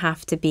movies don't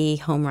have to be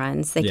home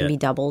runs. They can be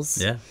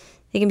doubles. Yeah.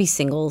 They can be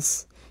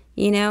singles,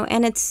 you know,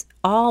 and it's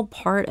all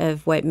part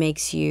of what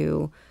makes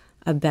you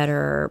a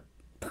better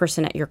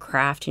person at your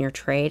craft and your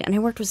trade. And I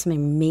worked with some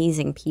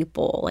amazing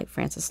people like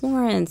Francis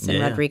Lawrence and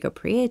Rodrigo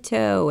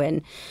Prieto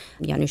and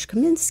Janusz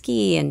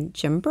Kaminski and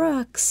Jim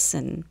Brooks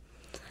and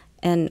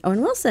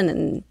Owen Wilson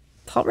and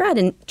Paul Rudd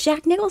and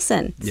Jack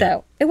Nicholson. Yeah.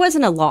 So it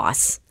wasn't a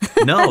loss.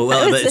 No,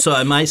 well, so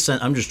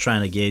I'm just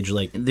trying to gauge,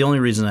 like, the only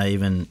reason I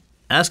even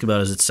ask about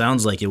it is it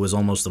sounds like it was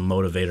almost a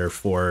motivator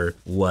for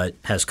what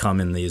has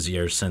come in these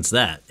years since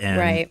that.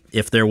 And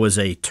if there was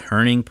a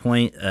turning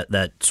point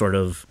that sort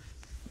of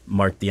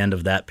marked the end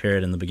of that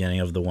period and the beginning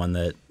of the one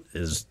that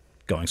is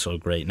going so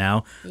great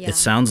now, it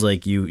sounds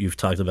like you've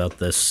talked about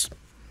this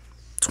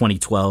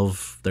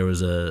 2012.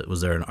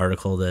 Was there an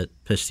article that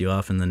pissed you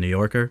off in the New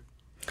Yorker?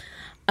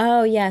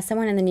 Oh, yeah.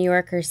 Someone in the New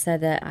Yorker said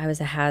that I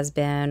was a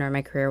has-been or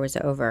my career was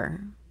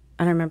over.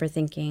 And I remember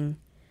thinking,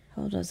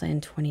 how old was I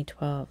in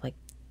 2012? Like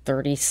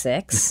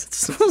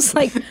 36? I was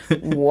like,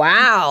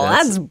 wow,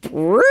 that's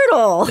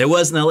brutal. It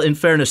wasn't, in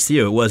fairness to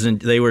you, it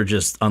wasn't, they were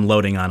just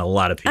unloading on a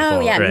lot of people. Oh,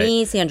 yeah,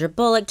 me, Sandra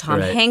Bullock, Tom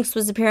Hanks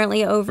was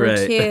apparently over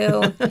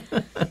too.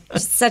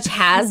 Just such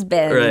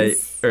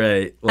has-beens.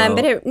 Right. Well,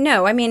 but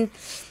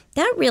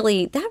that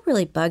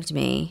really bugged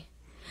me.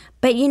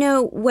 But, you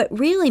know, what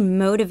really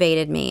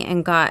motivated me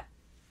and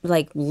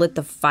lit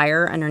the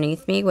fire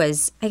underneath me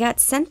was I got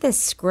sent this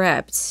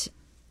script.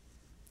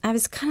 I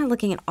was kind of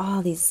looking at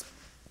all these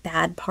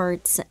bad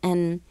parts.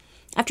 And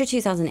after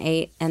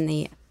 2008 and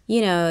the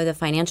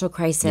financial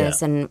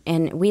crisis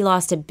and we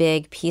lost a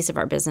big piece of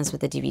our business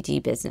with the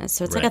DVD business.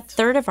 So it's like a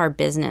third of our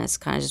business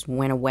kind of just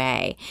went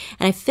away.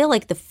 And I feel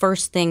like the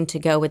first thing to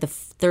go with the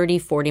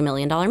 $30, $40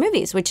 million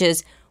movies, which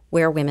is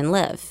where women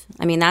live.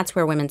 I mean, that's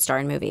where women star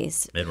in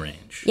movies.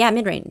 Mid-range. Yeah,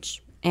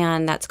 mid-range.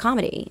 And that's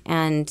comedy.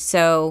 And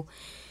so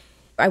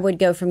I would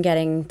go from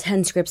getting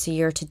 10 scripts a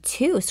year to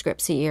 2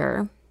 scripts a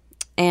year.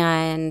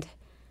 And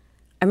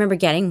I remember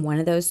getting one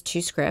of those 2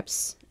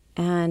 scripts,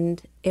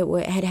 and it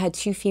had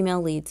 2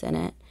 female leads in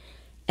it.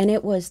 And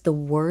it was the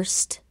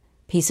worst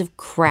piece of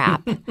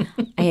crap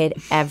I had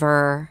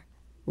ever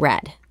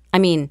read. I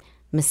mean,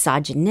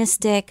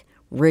 misogynistic,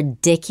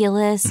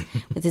 ridiculous,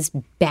 with this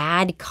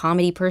bad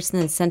comedy person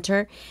in the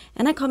center.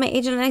 And I called my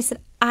agent and I said,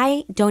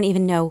 I don't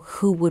even know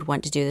who would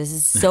want to do this. This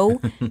is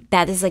so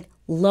bad. This is like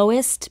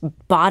lowest,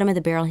 bottom of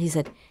the barrel. He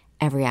said,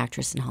 every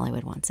actress in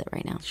Hollywood wants it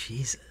right now.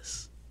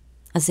 Jesus.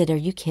 I said, are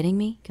you kidding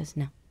me? He goes,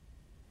 no.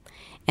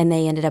 And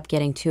they ended up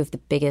getting 2 of the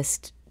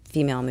biggest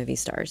female movie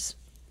stars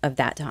of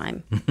that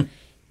time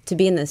to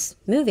be in this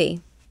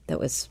movie that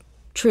was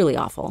truly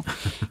awful.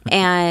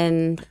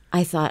 And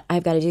I thought,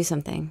 I've got to do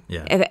something.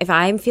 Yeah. If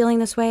I'm feeling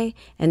this way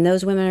and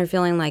those women are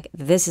feeling like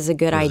this is a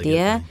good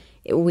idea,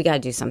 we got to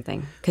do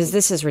something because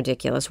this is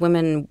ridiculous.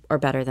 Women are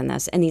better than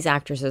this, and these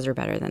actresses are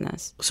better than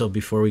this. So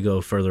before we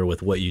go further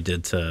with what you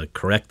did to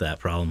correct that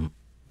problem,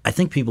 I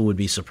think people would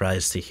be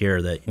surprised to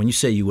hear that when you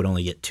say you would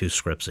only get 2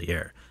 scripts a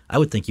year, I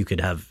would think you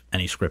could have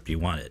any script you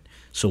wanted.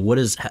 So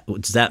does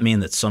that mean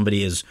that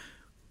somebody is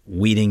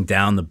weeding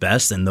down the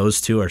best and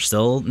those 2 are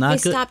still not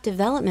good? They stopped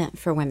development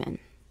for women.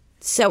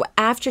 So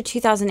after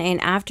 2008,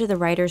 after the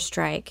writer's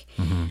strike,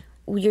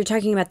 you're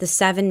talking about the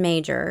 7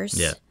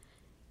 majors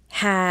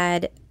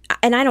had,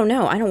 and I don't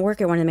know, I don't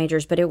work at one of the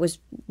majors, but it was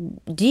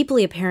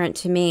deeply apparent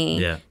to me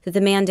that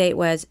the mandate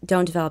was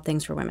don't develop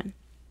things for women.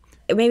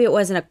 Maybe it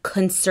wasn't a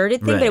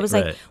concerted thing, but it was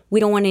like, we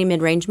don't want any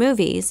mid-range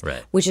movies,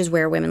 which is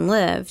where women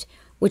lived,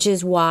 which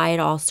is why it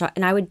all started.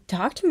 And I would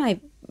talk to my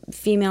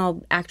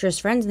female actress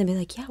friends, and they'd be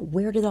like, yeah,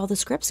 where did all the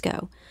scripts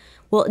go?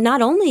 Well,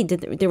 not only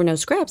there were no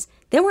scripts,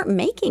 they weren't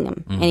making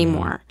them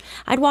anymore.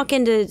 I'd walk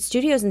into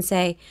studios and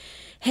say,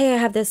 hey, I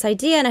have this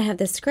idea and I have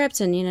this script,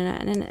 and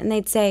and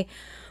they'd say,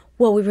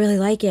 well, we really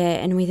like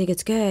it and we think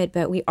it's good,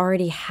 but we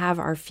already have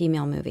our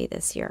female movie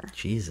this year.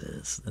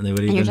 Jesus. And they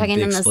would even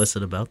be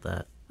explicit about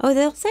that. Oh,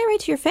 they'll say right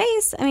to your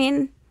face. I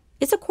mean,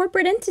 it's a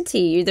corporate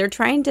entity. They're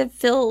trying to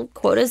fill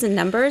quotas and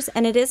numbers,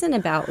 and it isn't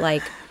about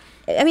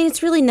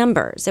it's really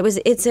numbers.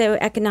 It's an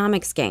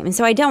economics game. And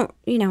so I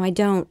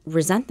don't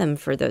resent them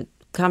for the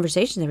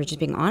conversation. They were just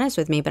being honest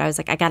with me, but I was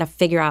like, I got to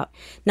figure out,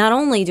 not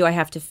only do I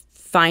have to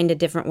find a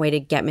different way to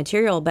get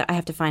material, but I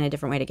have to find a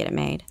different way to get it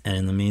made. And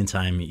in the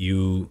meantime,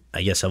 you,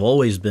 I guess, have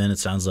always been, it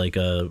sounds like,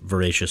 a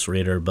voracious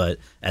reader, but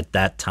at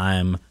that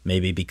time,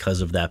 maybe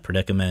because of that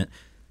predicament,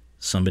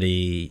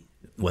 somebody,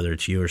 whether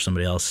it's you or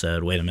somebody else,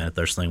 said, wait a minute,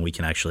 there's something we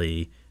can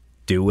actually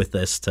do with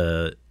this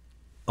to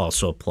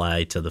also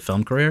apply to the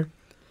film career?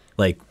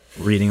 Like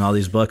reading all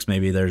these books,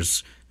 maybe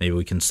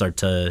we can start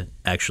to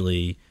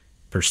actually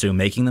pursue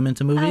making them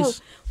into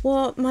movies? Oh,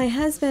 well, my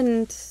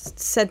husband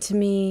said to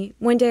me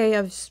one day,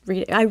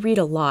 I read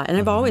a lot, and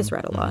I've always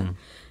read a lot. And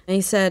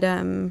he said,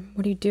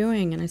 what are you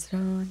doing? And I said,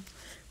 oh, I'm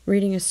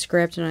reading a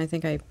script. And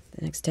the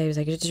next day he was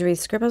like, did you read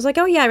the script? I was like,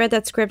 oh yeah, I read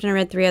that script, and I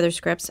read 3 other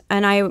scripts.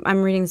 And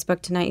I'm reading this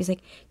book tonight. He's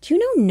like, do you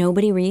know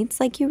nobody reads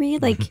like you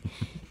read? Like,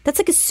 that's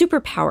like a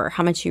superpower,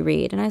 how much you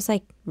read. And I was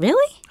like,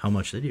 really? How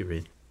much did you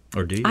read?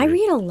 Or do you I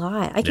read a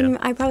lot.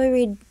 I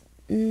probably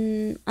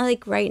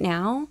read, right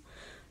now,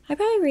 I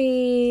probably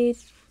read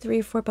 3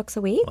 or 4 books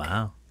a week.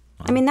 Wow.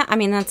 I mean,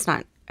 that's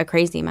not a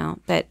crazy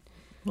amount, but...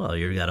 Well,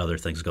 you've got other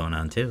things going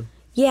on, too.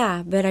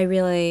 Yeah, but I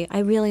really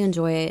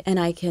enjoy it, and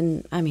I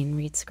can,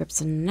 read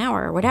scripts in an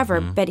hour or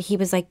whatever, but he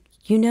was like,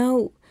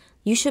 you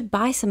should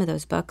buy some of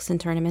those books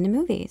and turn them into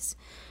movies.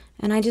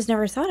 And I just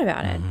never thought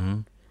about it.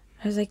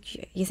 I was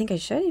like, you think I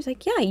should? He was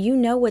like, yeah, you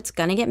know what's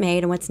going to get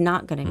made and what's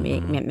not going to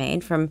get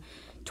made from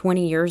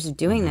 20 years of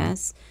doing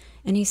this.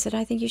 And he said,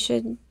 I think you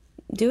should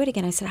do it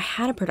again. I said, I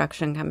had a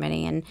production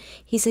company. And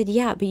he said,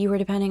 yeah, but you were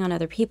depending on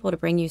other people to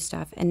bring you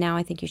stuff. And now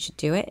I think you should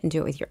do it and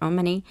do it with your own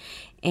money.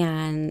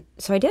 And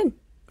so I did.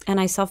 And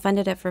I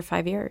self-funded it for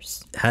 5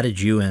 years. How did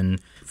you, and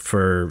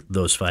for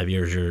those 5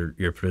 years,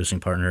 your producing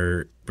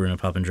partner, Bruno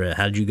Papandrea,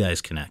 how did you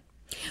guys connect?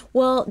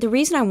 Well, the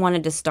reason I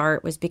wanted to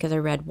start was because I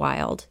read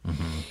Wild.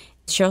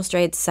 Cheryl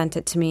Strayed sent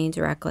it to me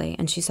directly,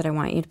 and she said, I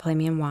want you to play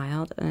me in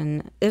Wild.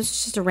 And it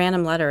was just a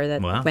random letter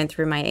that went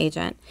through my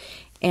agent.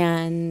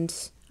 And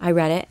I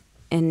read it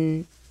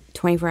in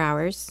 24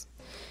 hours.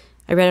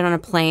 I read it on a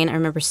plane. I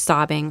remember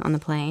sobbing on the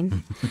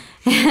plane.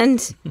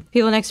 And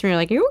people next to me were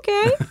like, you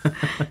okay?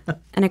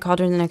 And I called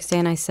her the next day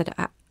and I said,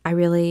 I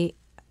really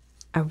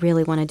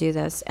want to do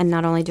this. And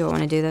not only do I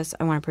want to do this,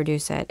 I want to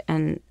produce it.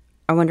 And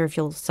I wonder if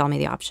you'll sell me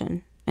the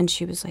option. And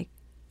she was like,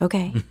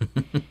 okay.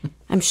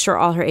 I'm sure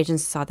all her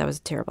agents thought that was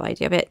a terrible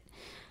idea.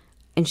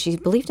 And she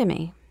believed in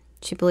me.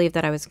 She believed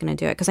that I was going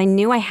to do it. Because I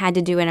knew I had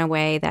to do it in a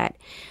way that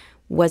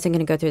wasn't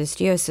going to go through the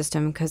studio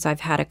system, because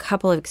I've had a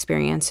couple of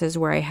experiences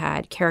where I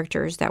had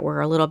characters that were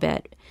a little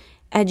bit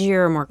edgier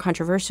or more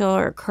controversial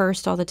or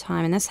cursed all the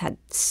time. And this had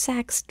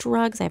sex,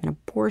 drugs, I have an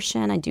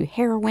abortion, I do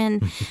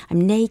heroin,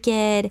 I'm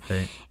naked.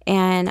 Right.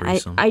 And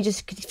I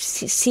just could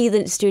see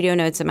the studio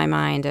notes in my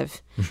mind of,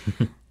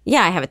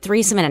 yeah, I have a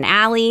threesome in an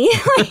alley.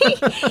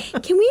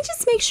 Can we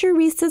just make sure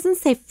Reese doesn't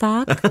say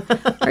fuck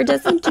or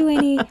doesn't do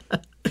any...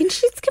 Can we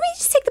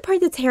just take the part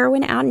that's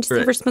heroin out and just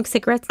have her smoke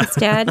cigarettes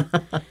instead?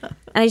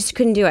 And I just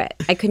couldn't do it.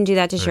 I couldn't do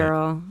that to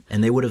Cheryl.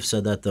 And they would have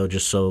said that, though,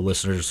 just so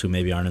listeners who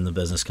maybe aren't in the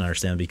business can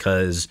understand,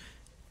 because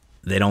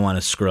they don't want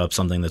to screw up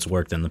something that's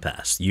worked in the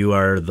past. You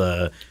are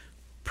the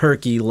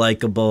perky,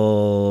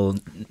 likable,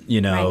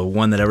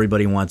 one that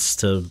everybody wants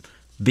to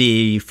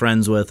be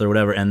friends with or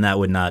whatever, and that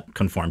would not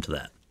conform to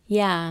that.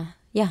 Yeah,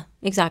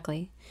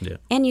 exactly. Yeah.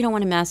 And you don't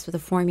want to mess with the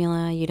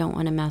formula. You don't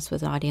want to mess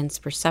with audience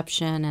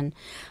perception. And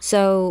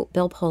so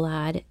Bill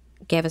Pohlad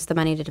gave us the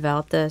money to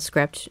develop the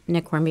script.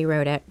 Nick Hornby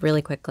wrote it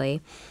really quickly.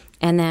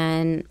 And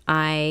then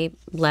I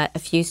let a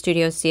few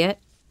studios see it,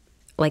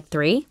 like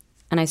 3.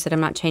 And I said,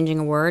 I'm not changing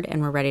a word,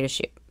 and we're ready to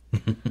shoot.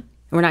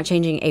 We're not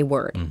changing a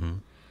word.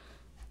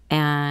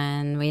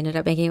 And we ended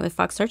up making it with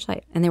Fox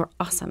Searchlight. And they were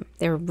awesome.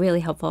 They were really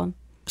helpful.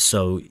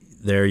 So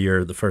there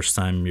you're the first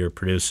time you're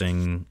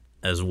producing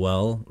as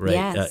well, right?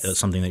 Yes.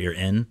 Something that you're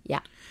in? Yeah.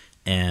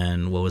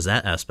 And what was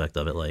that aspect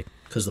of it like?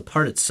 Because the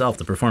part itself,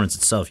 the performance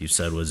itself, you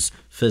said was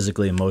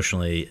physically,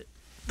 emotionally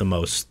the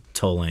most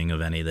tolling of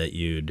any that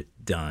you'd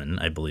done,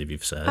 I believe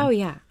you've said. Oh,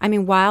 yeah. I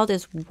mean, Wild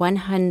is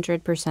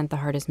 100% the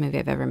hardest movie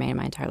I've ever made in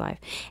my entire life.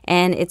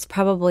 And it's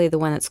probably the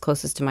one that's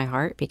closest to my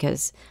heart,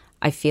 because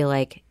I feel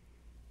like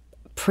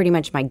pretty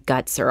much my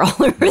guts are all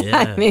over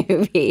that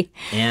movie.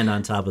 And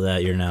on top of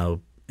that, you're now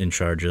in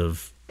charge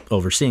of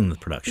overseeing the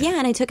production. Yeah,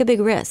 and I took a big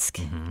risk.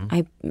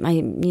 I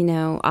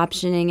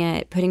optioning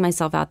it, putting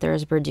myself out there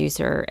as a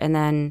producer,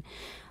 and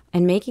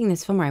making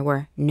this film where I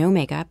wore no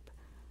makeup,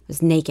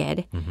 was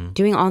naked,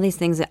 doing all these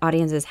things that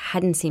audiences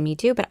hadn't seen me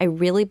do. But I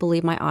really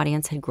believe my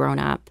audience had grown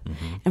up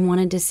and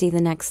wanted to see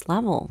the next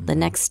level, the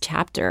next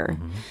chapter,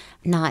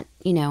 not,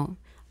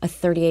 a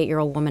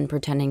 38-year-old woman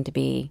pretending to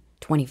be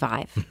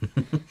 25.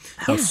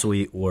 How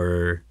sweet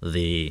were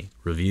the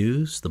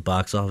reviews, the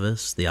box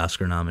office, the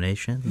Oscar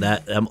nomination?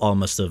 That all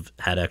must have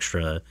had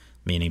extra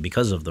meaning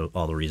because of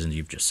all the reasons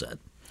you've just said.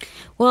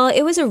 Well,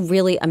 it was a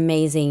really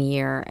amazing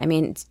year. I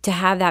mean, to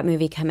have that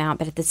movie come out,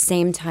 but at the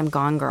same time,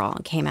 Gone Girl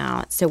came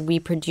out. So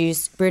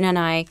Bruna and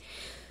I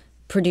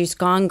produced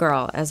Gone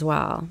Girl as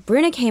well.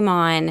 Bruna came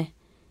on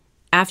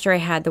after I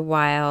had the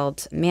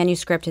Wild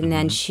manuscript, and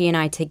then she and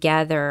I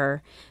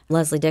together,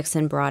 Leslie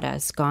Dixon brought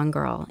us Gone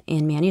Girl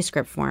in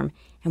manuscript form,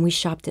 and we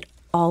shopped it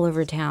all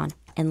over town,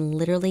 and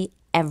literally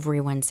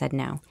everyone said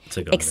no,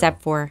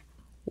 except for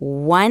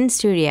one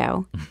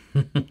studio.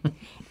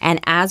 And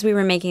as we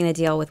were making the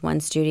deal with one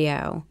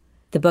studio,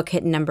 the book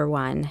hit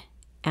 #1,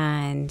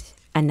 and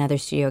another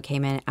studio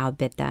came in,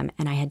 outbid them,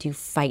 and I had to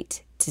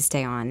fight to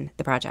stay on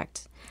the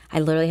project. I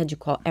literally had to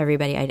call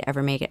everybody I'd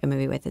ever made a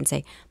movie with and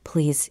say,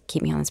 please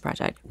keep me on this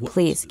project.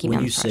 Please keep me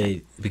on this project. When you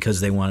say because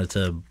they wanted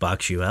to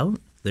box you out?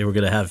 They were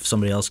going to have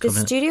somebody else come in?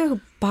 The studio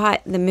who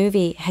bought the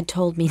movie had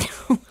told me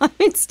no.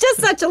 It's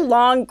just such a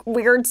long,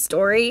 weird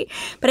story.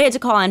 But I had to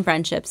call on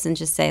friendships and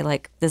just say,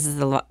 like, this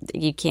is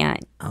you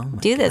can't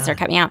do this or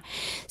cut me out.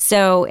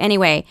 So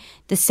anyway,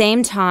 the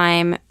same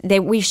time,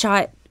 they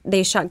shot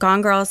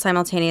Gone Girl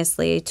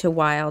simultaneously to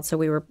Wild. So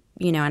we were,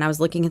 and I was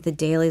looking at the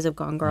dailies of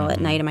Gone Girl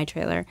at night in my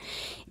trailer.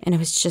 And it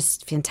was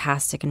just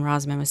fantastic. And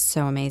Rosamund was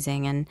so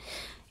amazing. And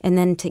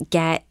then to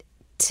get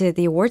to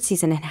the award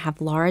season and have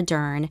Laura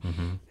Dern,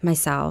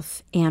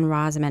 myself, and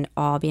Rosamund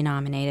all be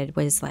nominated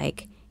was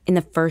like in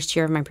the first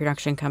year of my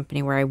production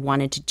company where I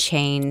wanted to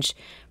change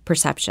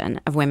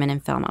perception of women in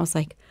film. I was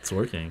like, it's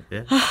working.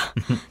 Yeah.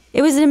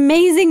 It was an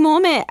amazing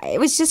moment. It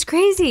was just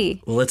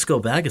crazy. Well, let's go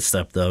back a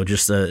step, though.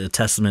 Just a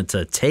testament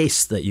to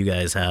taste that you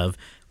guys have.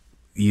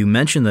 You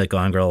mentioned that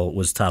Gone Girl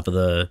was top of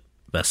the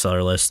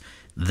bestseller list.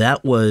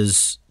 That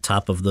was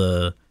top of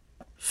the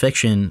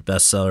fiction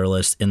bestseller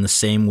list in the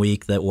same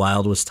week that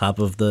Wild was top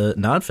of the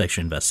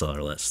nonfiction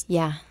bestseller list.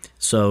 Yeah.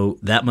 So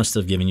that must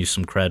have given you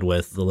some cred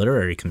with the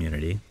literary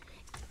community.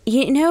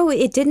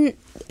 It didn't.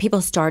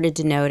 People started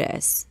to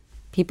notice.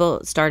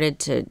 People started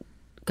to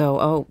go,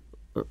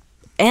 oh.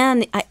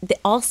 And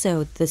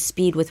also the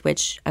speed with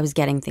which I was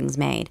getting things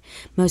made.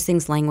 Most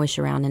things languish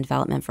around in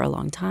development for a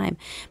long time.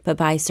 But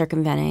by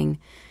circumventing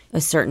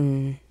a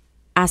certain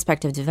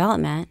aspect of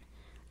development,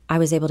 I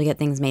was able to get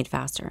things made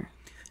faster.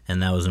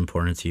 And that was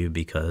important to you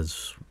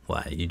because,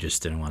 why? You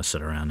just didn't want to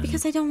sit around and...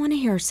 Because I don't want to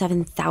hear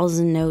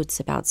 7,000 notes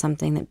about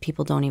something that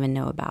people don't even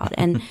know about.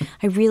 And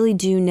I really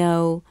do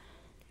know...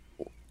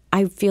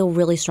 I feel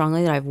really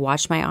strongly that I've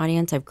watched my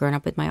audience. I've grown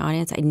up with my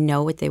audience. I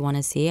know what they want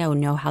to see. I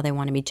know how they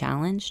want to be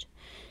challenged.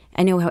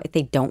 I know how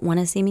they don't want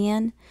to see me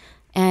in.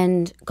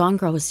 And Gone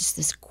Girl was just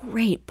this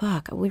great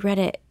book. We read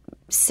it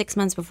 6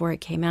 months before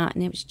it came out,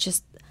 and it was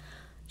just...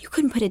 You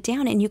couldn't put it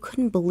down, and you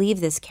couldn't believe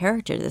this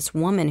character, this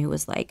woman who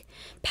was like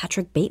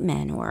Patrick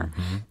Bateman or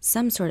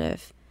some sort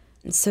of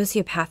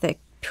sociopathic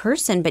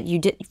person. But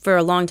for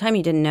a long time,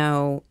 you didn't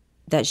know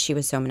that she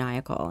was so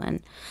maniacal.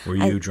 And were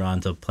you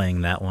drawn to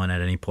playing that one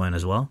at any point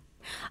as well?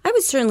 I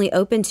was certainly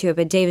open to it,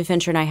 but David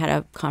Fincher and I had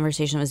a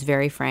conversation that was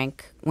very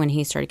frank when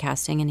he started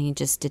casting, and he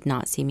just did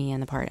not see me in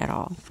the part at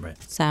all. Right.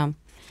 So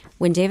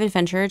when David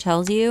Fincher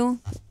tells you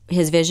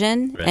his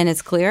vision and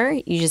it's clear,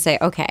 you just say,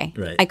 okay.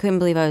 Right. I couldn't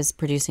believe I was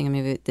producing a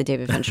movie that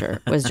David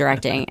Fincher was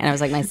directing, and it was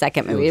like my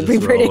second movie to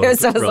pre-produce.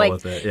 So I was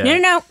like,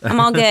 no,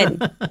 I'm all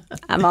good.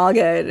 I'm all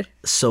good.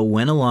 So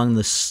when along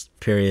this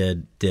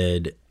period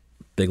did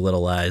Big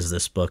Little Lies,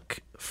 this book,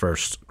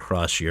 first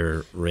cross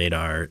your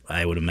radar?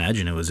 I would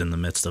imagine it was in the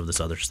midst of this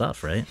other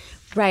stuff, right?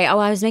 Right. Oh,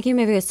 I was making a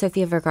movie with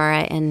Sofia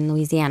Vergara in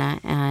Louisiana,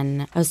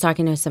 and I was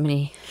talking to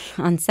somebody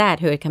on set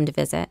who had come to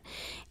visit.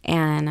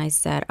 And I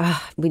said,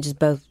 oh, we just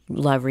both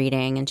love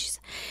reading. And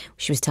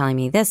she was telling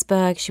me this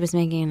book she was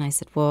making. And I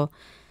said, well,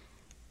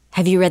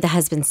 have you read The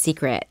Husband's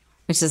Secret,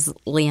 which is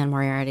Leon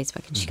Moriarty's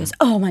book? And she goes,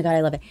 oh, my God,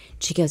 I love it.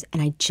 She goes, and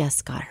I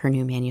just got her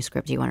new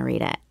manuscript. Do you want to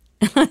read it?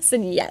 And I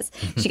said, yes.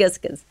 She goes,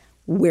 because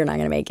we're not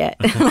going to make it.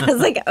 And I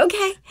was like,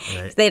 okay.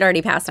 Right. They'd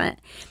already passed on it.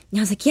 And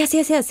I was like, yes,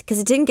 because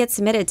it didn't get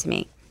submitted to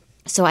me.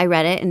 So I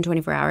read it in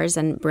 24 hours,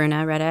 and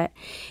Bruna read it.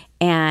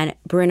 And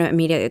Bruna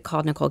immediately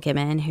called Nicole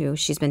Kidman, who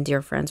she's been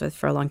dear friends with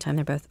for a long time.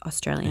 They're both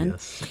Australian.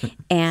 Yes.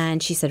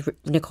 And she said,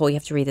 Nicole, you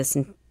have to read this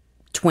in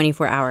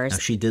 24 hours. Now,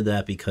 she did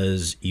that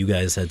because you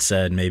guys had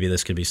said maybe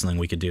this could be something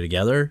we could do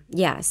together?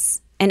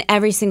 Yes. And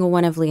every single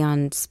one of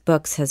Leon's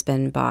books has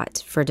been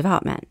bought for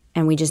development.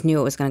 And we just knew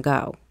it was going to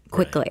go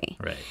quickly.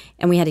 Right.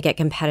 And we had to get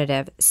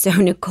competitive. So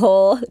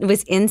Nicole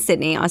was in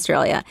Sydney,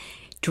 Australia,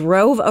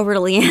 drove over to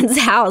Leanne's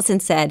house and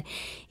said,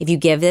 if you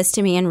give this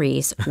to me and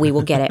Reese, we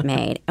will get it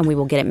made, and we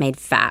will get it made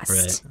fast.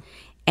 Right.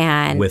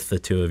 And with the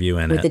two of you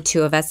in it. With the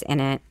two of us in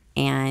it.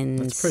 And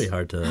that's pretty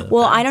hard to...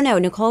 Well, I don't know.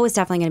 Nicole was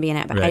definitely going to be in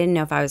it, but I didn't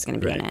know if I was going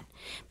to be in it.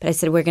 But I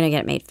said, we're going to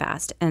get it made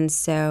fast. And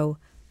so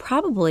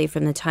probably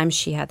from the time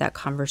she had that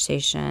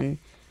conversation,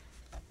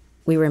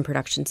 we were in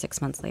production 6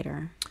 months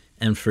later.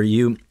 And for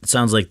you, it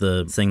sounds like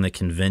the thing that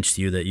convinced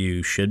you that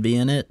you should be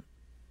in it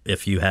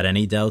if you had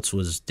any doubts,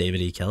 was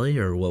David E. Kelley,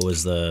 or what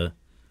was the...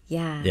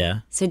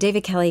 Yeah. So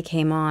David Kelley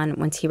came on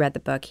once he read the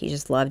book. He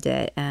just loved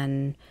it.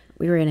 And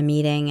we were in a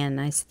meeting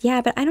and I said, yeah,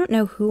 but I don't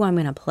know who I'm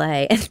going to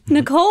play. And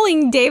Nicole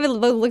and David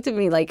both looked at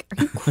me like,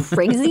 are you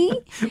crazy?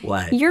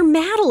 Why? You're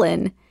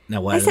Madeline.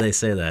 Now, why did they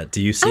say that?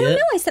 Do you see it? I don't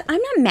know. I said,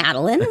 I'm not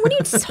Madeline. What are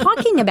you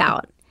talking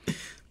about?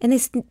 And they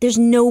said, there's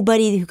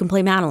nobody who can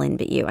play Madeline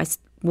but you. I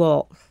said,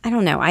 well, I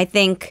don't know. I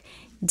think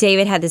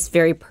David had this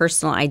very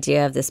personal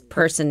idea of this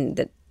person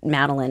that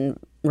Madeline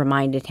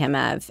reminded him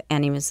of,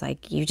 and he was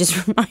like, you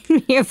just remind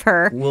me of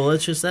her. Well,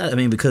 it's just that. I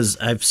mean, because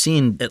I've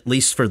seen, at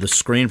least for the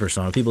screen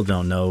persona, people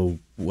don't know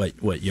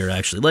what you're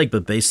actually like,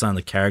 but based on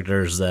the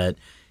characters that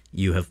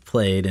you have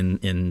played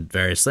in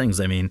various things,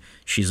 I mean,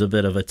 she's a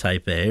bit of a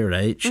type A,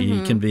 right?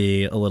 She can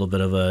be a little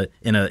bit of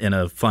in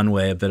a fun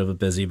way, a bit of a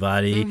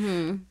busybody,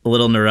 a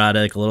little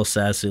neurotic, a little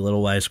sassy, a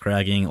little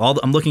wisecracking.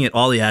 I'm looking at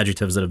all the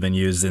adjectives that have been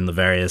used in the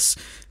various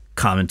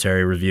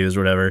commentary reviews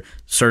or whatever.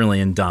 Certainly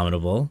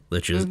indomitable,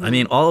 which is, I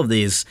mean, all of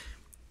these,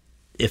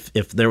 if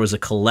there was a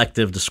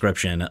collective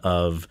description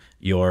of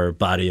your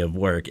body of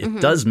work, it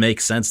does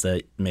make sense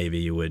that maybe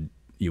you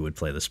would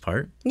play this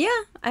part. Yeah,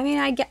 I mean,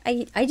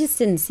 I just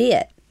didn't see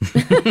it.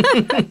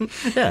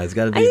 Yeah, it's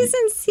got to be. I just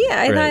didn't see it.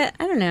 I thought,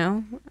 I don't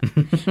know.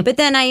 But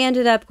then I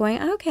ended up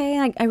going, okay.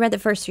 And I read the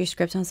first 3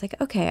 scripts and I was like,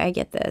 okay, I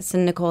get this.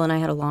 And Nicole and I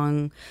had a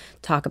long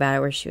talk about it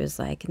where she was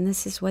like, and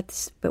this is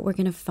but we're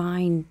going to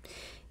find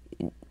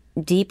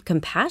deep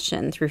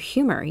compassion through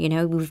humor. You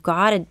know, we've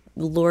got to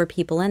lure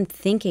people in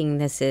thinking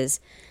this is,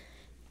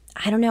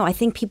 I don't know. I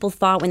think people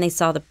thought when they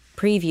saw the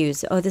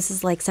previews, oh, this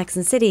is like Sex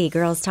and the City,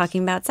 girls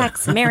talking about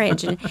sex,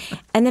 marriage. And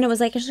then it was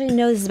like, actually,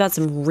 no, this is about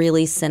some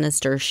really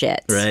sinister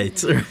shit.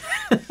 Right.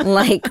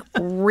 Like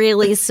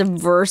really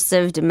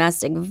subversive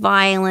domestic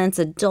violence,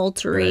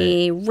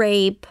 adultery,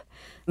 rape,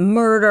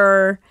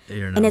 murder.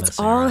 And it's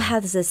all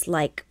has this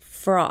like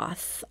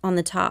froth on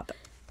the top.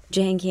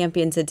 Jane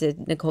Campion said to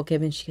Nicole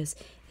Kidman, she goes,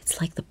 it's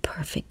like the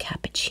perfect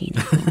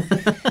cappuccino.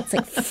 It's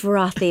like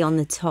frothy on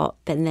the top,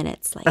 and then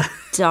it's like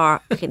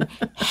dark and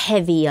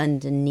heavy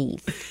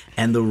underneath.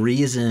 And the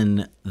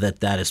reason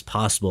that is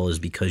possible is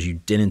because you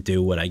didn't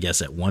do what I guess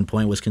at one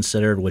point was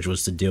considered, which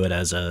was to do it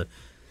as a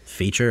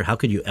feature. How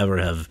could you ever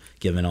have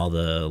given all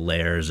the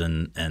layers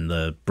and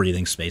the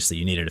breathing space that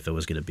you needed if it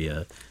was going to be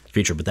a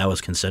feature? But that was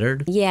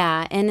considered?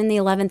 Yeah, and in the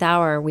 11th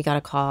hour, we got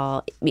a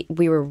call.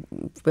 We were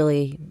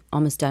really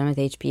almost done with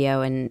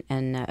HBO,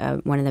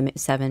 and one of the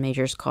 7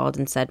 majors called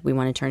and said, we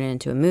want to turn it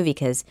into a movie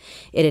because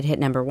it had hit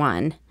number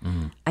 1.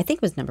 I think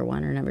it was number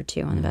 1 or number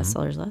 2 on the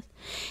bestsellers list.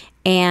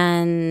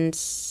 And,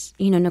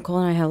 you know, Nicole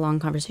and I had a long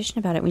conversation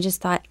about it. We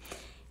just thought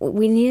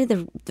we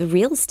needed the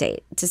real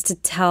estate just to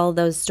tell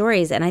those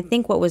stories. And I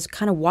think what was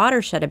kind of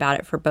watershed about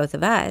it for both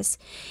of us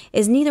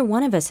is neither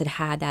one of us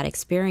had that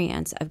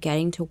experience of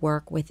getting to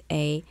work with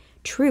a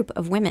troupe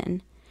of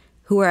women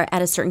who are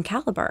at a certain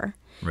caliber.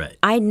 Right.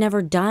 I'd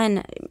never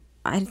done,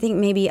 I think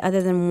maybe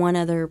other than one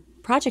other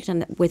project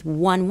with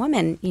one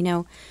woman, you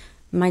know,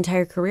 my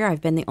entire career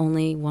I've been the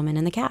only woman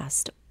in the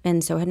cast.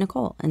 And so had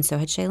Nicole, and so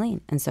had Shailene,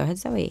 and so had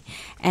Zoe.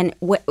 And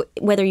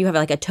whether you have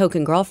like a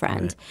token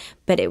girlfriend,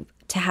 but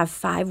to have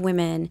 5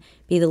 women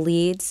be the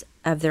leads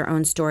of their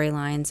own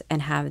storylines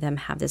and have them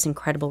have this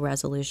incredible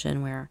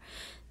resolution where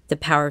the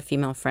power of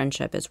female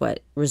friendship is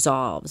what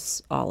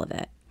resolves all of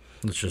it.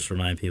 Let's just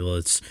remind people,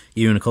 it's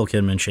you, Nicole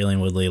Kidman,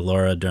 Shailene Woodley,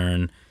 Laura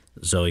Dern,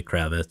 Zoe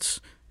Kravitz,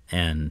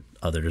 and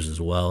others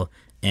as well.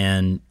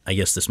 And I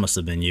guess this must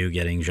have been you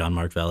getting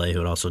Jean-Marc Vallée, who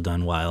had also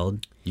done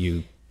Wild.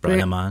 You brought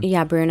him on?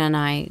 Yeah, Bruna and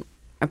I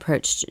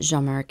approached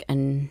Jean-Marc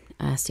and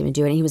asked him to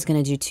do it. And he was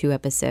going to do 2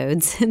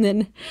 episodes. And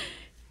then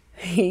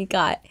he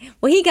got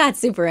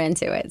super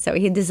into it. So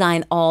he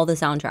designed all the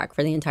soundtrack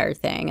for the entire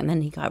thing. And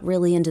then he got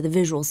really into the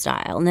visual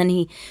style. And then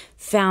he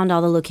found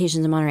all the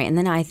locations in Monterey. And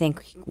then I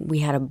think we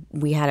had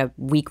a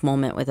weak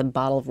moment with a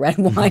bottle of red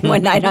wine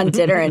one night on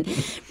dinner. And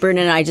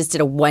Bruna and I just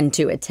did a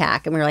 1-2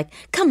 attack. And we were like,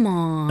 come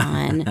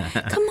on,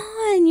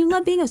 you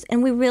love being us.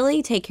 And we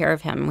really take care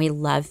of him. We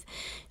love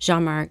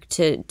Jean-Marc.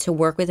 To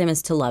work with him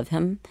is to love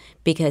him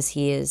because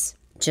he is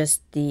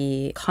just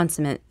the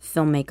consummate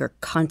filmmaker,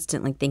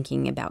 constantly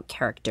thinking about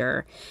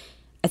character.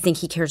 I think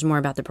he cares more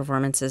about the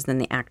performances than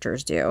the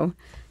actors do.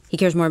 He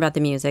cares more about the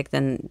music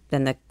than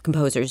the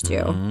composers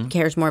do. He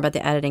cares more about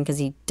the editing because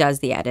he does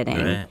the editing.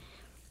 Right.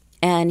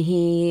 And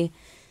he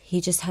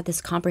just had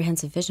this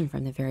comprehensive vision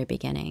from the very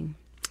beginning.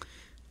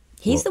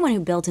 He's the one who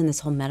built in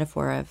this whole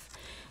metaphor of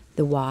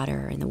the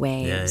water and the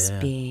waves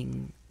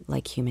being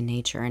like human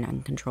nature and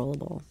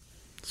uncontrollable.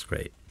 That's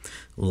great.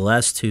 Well, the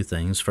last 2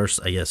 things. First,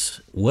 I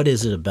guess, what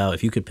is it about,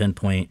 if you could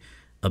pinpoint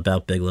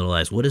about Big Little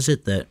Lies, what is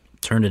it that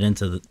turned it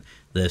into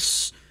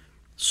this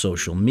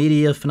social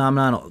media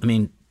phenomenon? I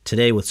mean,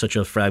 today with such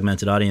a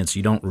fragmented audience,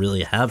 you don't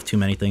really have too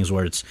many things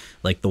where it's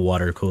like the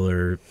water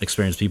cooler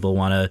experience. People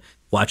want to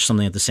watch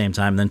something at the same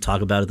time and then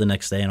talk about it the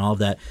next day and all of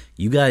that.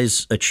 You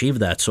guys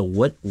achieved that. So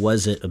what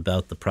was it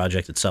about the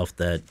project itself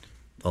that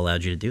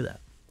allowed you to do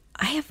that?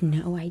 I have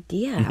no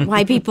idea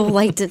why people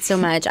liked it so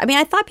much. I mean,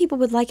 I thought people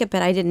would like it,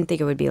 but I didn't think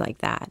it would be like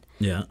that.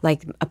 Yeah.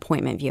 Like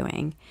appointment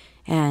viewing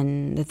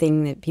and the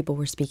thing that people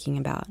were speaking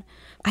about.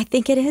 I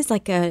think it is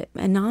like an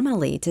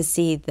anomaly to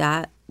see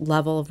that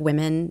level of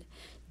women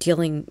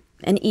dealing,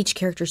 and each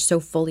character is so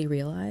fully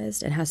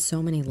realized and has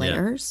so many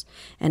layers,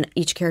 and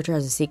each character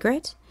has a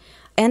secret.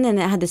 And then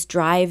it had this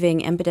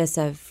driving impetus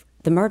of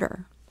the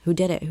murder. Who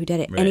did it?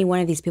 Right. Any one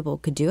of these people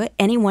could do it.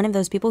 Any one of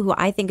those people who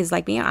I think is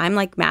like me, I'm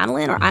like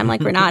Madeline or I'm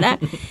like Renata.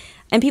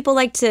 And people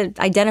like to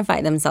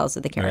identify themselves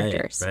with the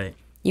characters. Right.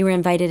 You were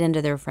invited into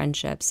their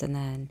friendships and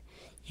then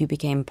you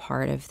became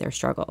part of their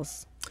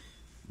struggles.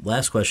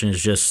 Last question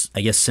is just,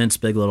 I guess since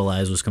Big Little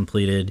Lies was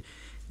completed,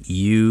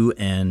 you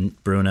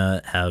and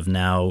Bruna have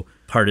now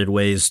parted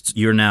ways.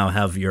 You now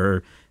have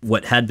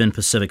what had been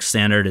Pacific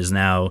Standard is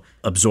now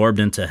absorbed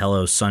into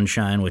Hello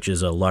Sunshine, which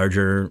is a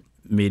larger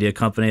media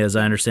company, as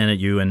I understand it.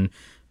 You and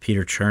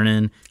Peter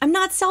Chernin. I'm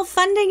not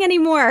self-funding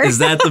anymore. Is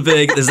that the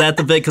big? Because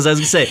I was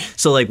gonna say,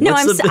 so like, no,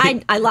 what's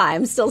I lie.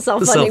 I'm still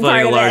self-funding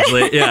part of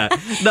largely. It. Yeah.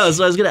 No,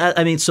 so I was gonna.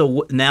 I mean,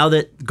 so now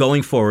that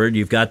going forward,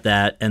 you've got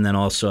that, and then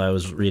also I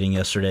was reading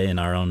yesterday in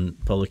our own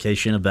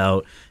publication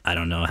about, I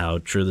don't know how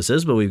true this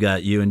is, but we've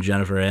got you and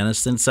Jennifer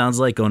Aniston. Sounds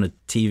like going to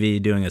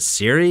TV doing a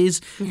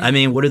series. I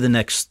mean, what do the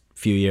next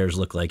few years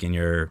look like in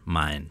your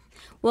mind?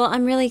 Well,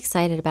 I'm really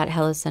excited about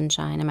Hello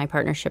Sunshine and my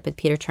partnership with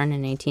Peter Chernin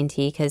and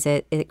AT&T because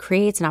it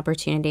creates an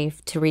opportunity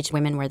to reach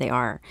women where they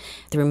are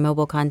through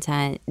mobile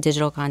content,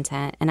 digital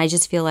content. And I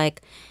just feel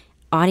like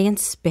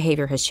audience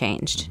behavior has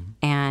changed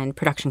and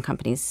production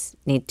companies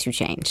need to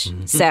change.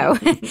 So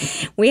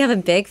we have a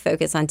big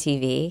focus on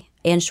TV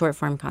and short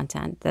form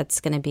content that's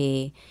going to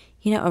be,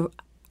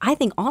 I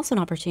think also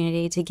an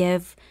opportunity to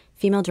give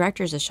female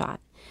directors a shot.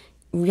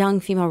 Young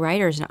female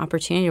writers an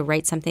opportunity to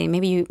write something.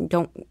 Maybe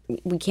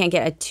we can't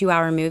get a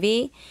 2-hour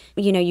movie.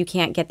 You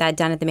can't get that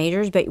done at the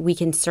majors, but we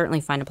can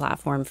certainly find a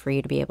platform for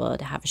you to be able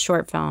to have a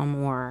short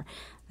film or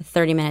a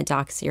 30-minute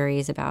doc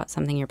series about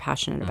something you're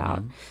passionate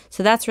about.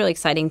 So that's really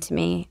exciting to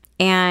me.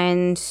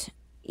 And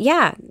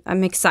yeah,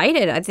 I'm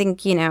excited. I think,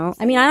 I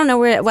don't know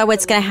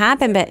what's going to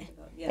happen, but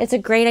it's a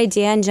great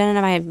idea. And Jen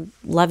and I have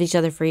loved each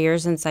other for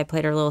years since I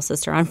played her little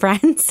sister on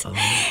Friends. Oh,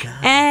 my God.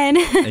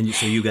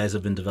 So you guys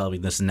have been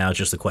developing this, and now it's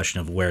just a question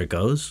of where it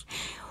goes?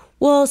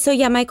 Well, so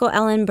yeah, Michael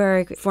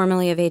Ellenberg,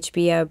 formerly of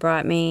HBO,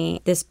 brought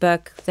me this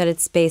book that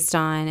it's based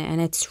on,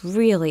 and it's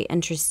really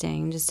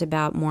interesting, just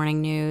about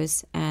morning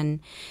news and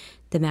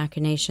the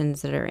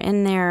machinations that are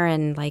in there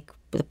and, like,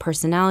 the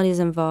personalities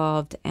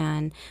involved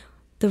and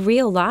the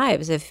real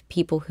lives of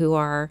people who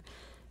are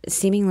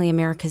seemingly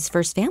America's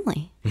first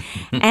family.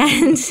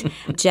 And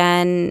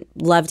Jen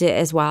loved it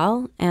as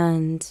well.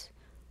 And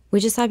we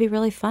just thought it'd be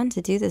really fun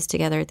to do this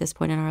together at this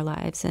point in our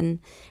lives and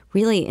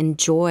really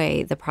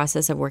enjoy the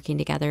process of working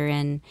together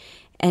and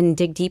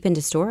dig deep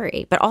into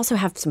story, but also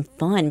have some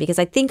fun. Because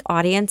I think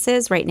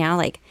audiences right now,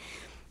 like,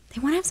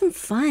 they want to have some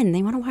fun.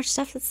 They want to watch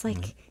stuff that's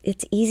like,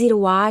 it's easy to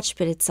watch,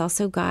 but it's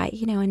also got,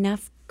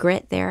 enough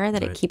grit there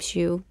that it keeps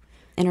you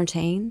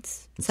entertained.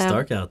 It's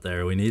dark out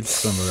there. We need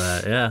some of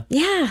that. Yeah.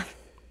 Yeah.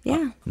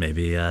 Yeah.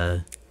 Maybe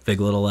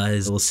Big Little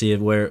Lies. We'll see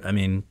where, I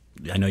mean,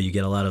 I know you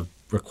get a lot of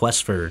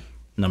requests for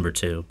number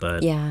 2,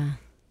 but. Yeah.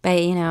 But,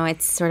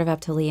 it's sort of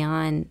up to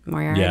Leon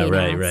Moriarty now.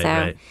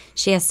 Right.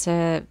 She has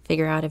to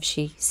figure out if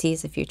she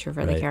sees a future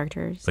for the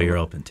characters. But you're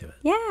open to it.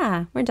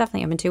 Yeah, we're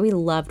definitely open to it. We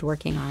loved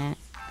working on it.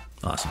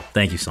 Awesome.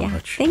 Thank you so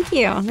much. Thank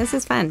you. This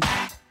is fun.